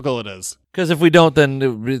 Topical it is. Because if we don't, then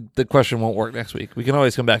the question won't work next week. We can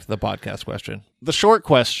always come back to the podcast question. The short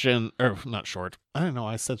question, or not short. I don't know.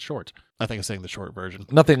 I said short. I think I'm saying the short version.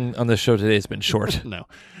 Nothing on this show today has been short. No.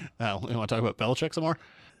 You want to talk about Belichick some more?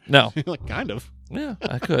 No. Kind of. Yeah,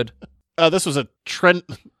 I could. This was a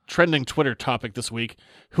trending Twitter topic this week.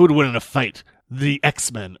 Who would win in a fight? The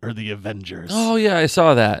X-Men or the Avengers? Oh, yeah, I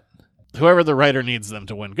saw that. Whoever the writer needs them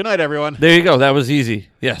to win. Good night, everyone. There you go. That was easy.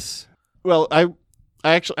 Yes. Well, I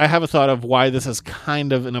have a thought of why this is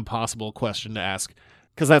kind of an impossible question to ask,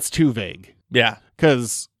 because that's too vague. Yeah.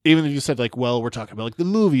 Because even if you said we're talking about the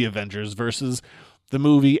movie Avengers versus the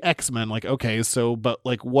movie X-Men, okay, so but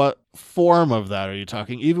what form of that are you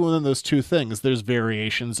talking? Even within those two things, there's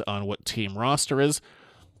variations on what team roster is,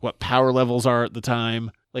 what power levels are at the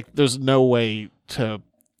time. There's no way to.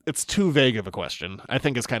 It's too vague of a question. I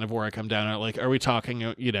think is kind of where I come down at. Are we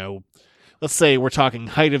talking? Let's say we're talking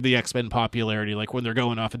height of the X-Men popularity, when they're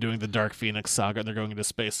going off and doing the Dark Phoenix saga and they're going into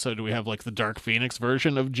space. So do we have the Dark Phoenix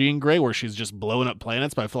version of Jean Grey where she's just blowing up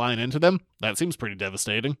planets by flying into them? That seems pretty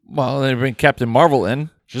devastating. Well, they bring Captain Marvel in.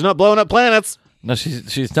 She's not blowing up planets. No,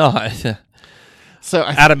 she's not. So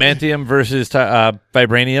adamantium versus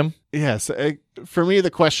vibranium. Yes, for me the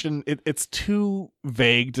question it's too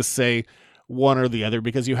vague to say one or the other,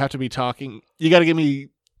 because you have to be talking. You got to give me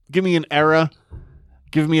an era.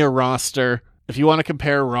 Give me a roster. If you want to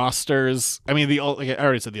compare rosters, I mean, I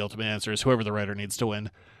already said the ultimate answer is whoever the writer needs to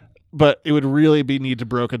win. But it would really need to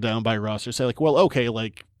broke it down by roster. Say okay,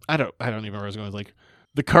 I don't even remember where I was going with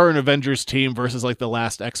the current Avengers team versus the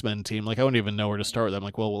last X-Men team. I wouldn't even know where to start with them.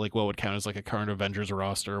 What would count as a current Avengers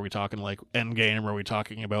roster? Are we talking Endgame? Are we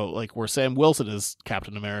talking about where Sam Wilson is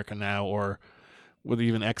Captain America now, or with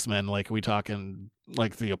even X-Men? Are we talking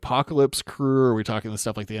the Apocalypse crew? Are we talking the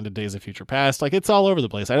stuff the end of Days of Future Past? It's all over the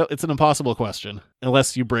place. It's an impossible question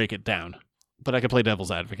unless you break it down. But I could play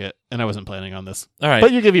devil's advocate, and I wasn't planning on this. All right.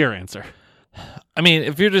 But you give your answer. I mean,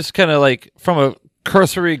 if you're just kind of from a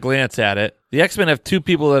cursory glance at it, the X-Men have 2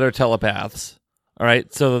 people that are telepaths. All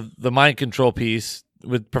right. So the mind control piece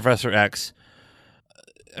with Professor X,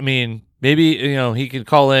 I mean, maybe, he could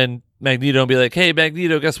call in Magneto and be like, hey,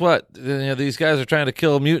 Magneto, guess what? These guys are trying to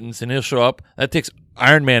kill mutants, and he'll show up. That takes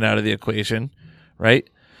Iron Man out of the equation, right?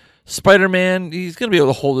 Spider-Man, he's going to be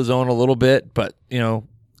able to hold his own a little bit, but,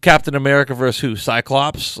 Captain America versus who?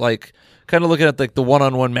 Cyclops? Kind of looking at the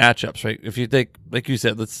one-on-one matchups, right? If you take, like you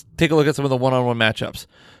said, let's take a look at some of the one-on-one matchups.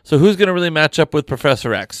 So who's going to really match up with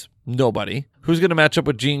Professor X? Nobody. Who's going to match up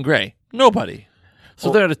with Jean Grey? Nobody. So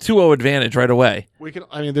they're at a 2-0 advantage right away.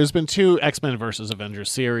 There's been 2 X-Men versus Avengers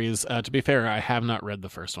series. To be fair, I have not read the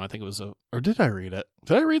first one. I think it was or did I read it?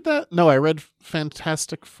 Did I read that? No, I read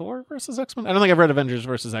Fantastic Four versus X-Men. I don't think I've read Avengers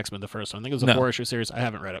versus X-Men, the first one. I think it was a 4-issue series. I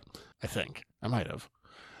haven't read it. I think. I might have.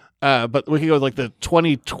 But we could go with the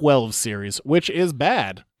 2012 series, which is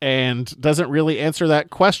bad and doesn't really answer that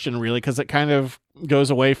question, really, because it kind of goes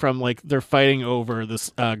away from they're fighting over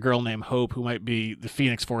this girl named Hope, who might be the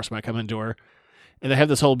Phoenix Force might come into her. And they have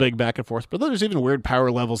this whole big back and forth. But then there's even weird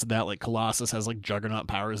power levels in that. Like Colossus has like Juggernaut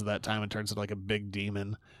powers at that time and turns into like a big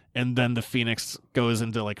demon. And then the Phoenix goes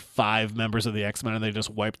into like 5 members of the X-Men and they just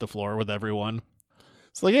wipe the floor with everyone.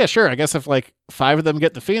 So like, yeah, sure. I guess if like 5 of them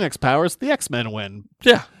get the Phoenix powers, the X-Men win.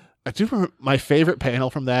 Yeah. I do remember my favorite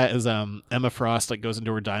panel from that is Emma Frost like goes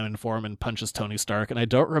into her diamond form and punches Tony Stark. And I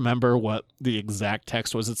don't remember what the exact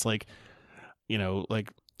text was. It's like, you know,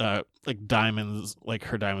 like diamonds, like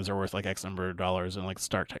her diamonds are worth like X number of dollars, and like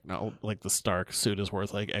like the Stark suit is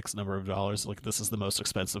worth like X number of dollars. Like this is the most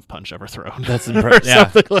expensive punch ever thrown. That's impressive. Yeah.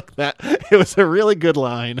 Something like that. It was a really good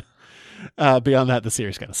line. Beyond that, the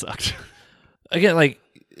series kind of sucked. Again, like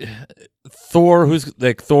Thor, who's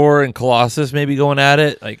like Thor and Colossus maybe going at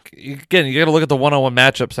it. Like again, you got to look at the one-on-one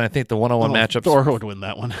matchups, and I think the one-on-one matchups. Thor would win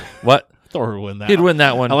that one. What? Thor would win that. He'd win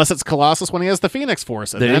that one. Unless it's Colossus when he has the Phoenix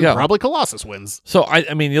Force, and There you then go. probably Colossus wins. So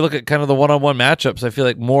I mean, you look at kind of the one-on-one matchups. I feel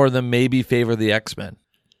like more of them maybe favor the X-Men.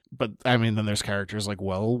 But I mean, then there's characters like,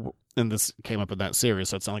 well, and this came up in that series,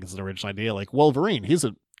 so it's not like it's an original idea. Like Wolverine, he's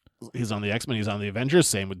on the X-Men, he's on the Avengers.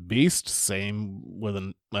 Same with Beast. Same with I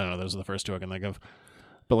don't know. Those are the first 2 I can think of.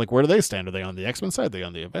 But like, where do they stand? Are they on the X-Men side? Are they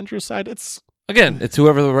on the Avengers side? It's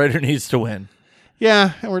whoever the writer needs to win.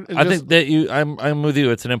 Yeah, I think that I'm with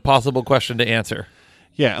you. It's an impossible question to answer.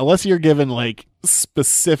 Yeah, unless you're given like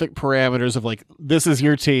specific parameters of like, this is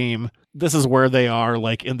your team, this is where they are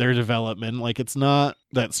like in their development. Like it's not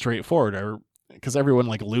that straightforward, or because everyone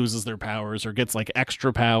like loses their powers or gets like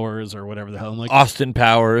extra powers or whatever the hell. I'm like Austin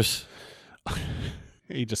Powers.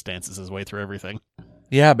 He just dances his way through everything.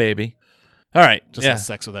 Yeah, baby. All right, Just has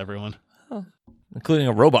sex with everyone, including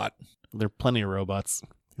a robot. There are plenty of robots.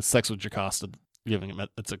 His sex with Jocasta, giving him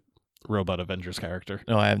it's a robot Avengers character.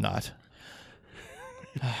 No, I have not.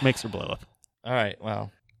 Makes her blow up. All right,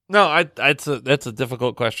 well, no, that's a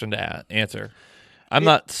difficult question to answer. I'm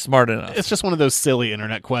not smart enough. It's just one of those silly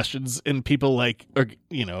internet questions, and people like, or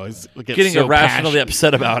you know, getting so irrationally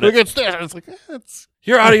upset about it. It's like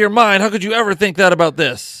You're out of your mind. How could you ever think that about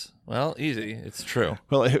this? Well, easy. It's true.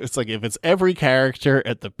 Well, it's like if it's every character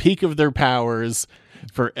at the peak of their powers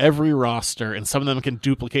for every roster, and some of them can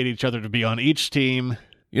duplicate each other to be on each team.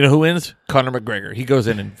 You know who wins? Conor McGregor. He goes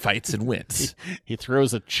in and fights and wins. He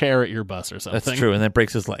throws a chair at your bus or something. That's true, and then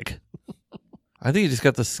breaks his leg. I think he just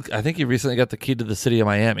got this. I think he recently got the key to the city of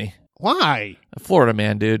Miami. Why? A Florida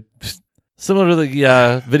man, dude. Similar to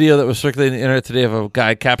the video that was circulating the internet today of a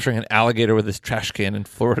guy capturing an alligator with his trash can in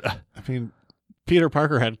Florida. I mean, Peter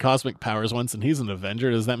Parker had cosmic powers once, and he's an Avenger.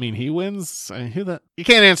 Does that mean he wins? I hear that. You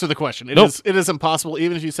can't answer the question. It is impossible.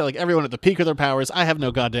 Even if you say like everyone at the peak of their powers, I have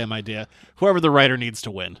no goddamn idea. Whoever the writer needs to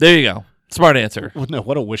win. There you go. Smart answer. Well, no,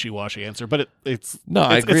 what a wishy-washy answer. But it's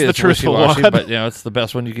I agree. It's the truthful wishy-washy, one. but it's the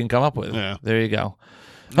best one you can come up with. Yeah. There you go.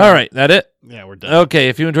 All right, that it? Yeah, we're done. Okay,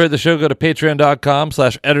 if you enjoyed the show, go to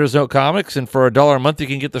patreon.com/editorsnotecomics, and for $1 a month, you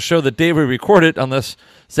can get the show the day we record it, unless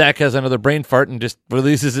Zach has another brain fart and just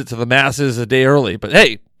releases it to the masses a day early. But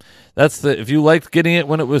hey, if you liked getting it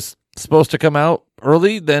when it was supposed to come out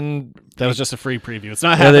early, then that was just a free preview. It's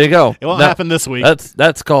not happening. There you go. It won't happen this week.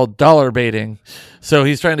 That's called dollar baiting. So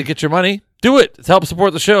he's trying to get your money. Do it. It's help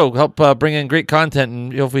support the show. Help bring in great content.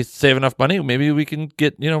 And if we save enough money, maybe we can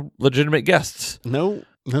get legitimate guests. No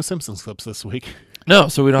Simpsons clips this week. No,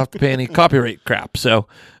 so we don't have to pay any copyright crap. So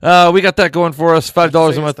we got that going for us.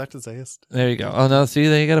 $5 a month. Dr. Zayas. There you go. Oh no, see,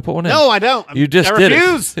 there you got to put one in. No, I don't. You just did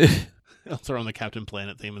refuse. it. I'll throw on the Captain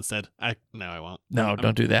Planet theme instead. I won't. No,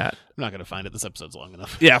 don't do that. I'm not going to find it. This episode's long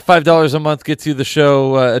enough. Yeah, $5 a month gets you the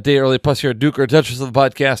show a day early. Plus, you're a Duke or Duchess of the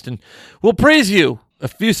podcast, and we'll praise you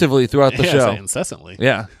effusively throughout the show. Incessantly.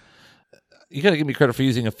 Yeah. You got to give me credit for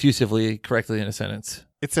using effusively correctly in a sentence.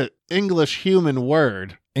 It's an English human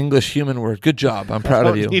word. English human word. Good job. I'm proud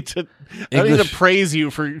of you. I don't need to praise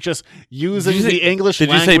you for just using the English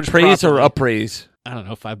language. Did you say praise properly. or appraise? I don't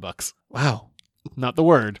know, $5. Wow. Not the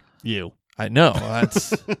word. You. I know.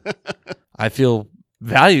 That's. I feel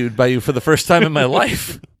valued by you for the first time in my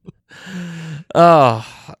life.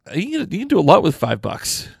 You can do a lot with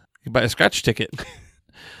 $5. You can buy a scratch ticket.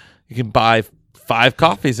 You can buy 5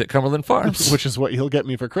 coffees at Cumberland Farms, which is what you'll get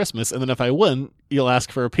me for Christmas. And then if I win, you'll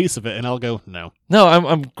ask for a piece of it, and I'll go no. No,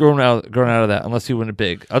 I'm growing out of that. Unless you win it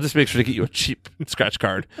big, I'll just make sure to get you a cheap scratch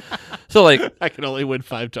card. So like, I can only win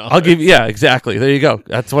 $5. I'll give you. Yeah, exactly. There you go.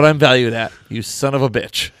 That's what I'm valued at. You son of a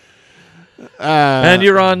bitch. And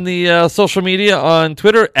you're on the social media on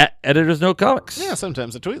Twitter at Editors Note Comics. Yeah,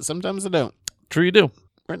 sometimes I tweet, sometimes I don't. True, you do.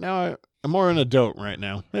 Right now, I'm more in a dote right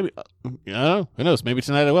now. Maybe, I don't know. Who knows? Maybe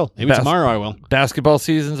tonight I will. Maybe tomorrow I will. Basketball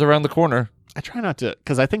season's around the corner. I try not to,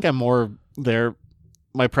 because I think I'm more there.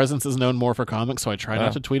 My presence is known more for comics, so I try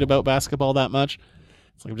not to tweet about basketball that much.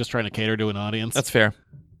 It's like I'm just trying to cater to an audience. That's fair.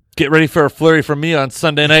 Get ready for a flurry from me on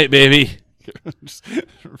Sunday night, baby. Just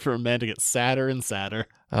for a man to get sadder and sadder.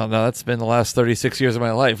 Oh, no, that's been the last 36 years of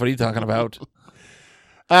my life. What are you talking about?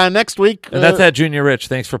 Next week. And that's at Junior Rich.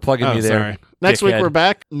 Thanks for plugging me there. Sorry. Next week we're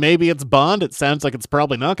back. Maybe it's Bond. It sounds like it's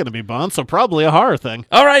probably not going to be Bond, so probably a horror thing.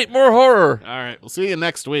 All right, more horror. All right, we'll see you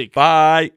next week. Bye.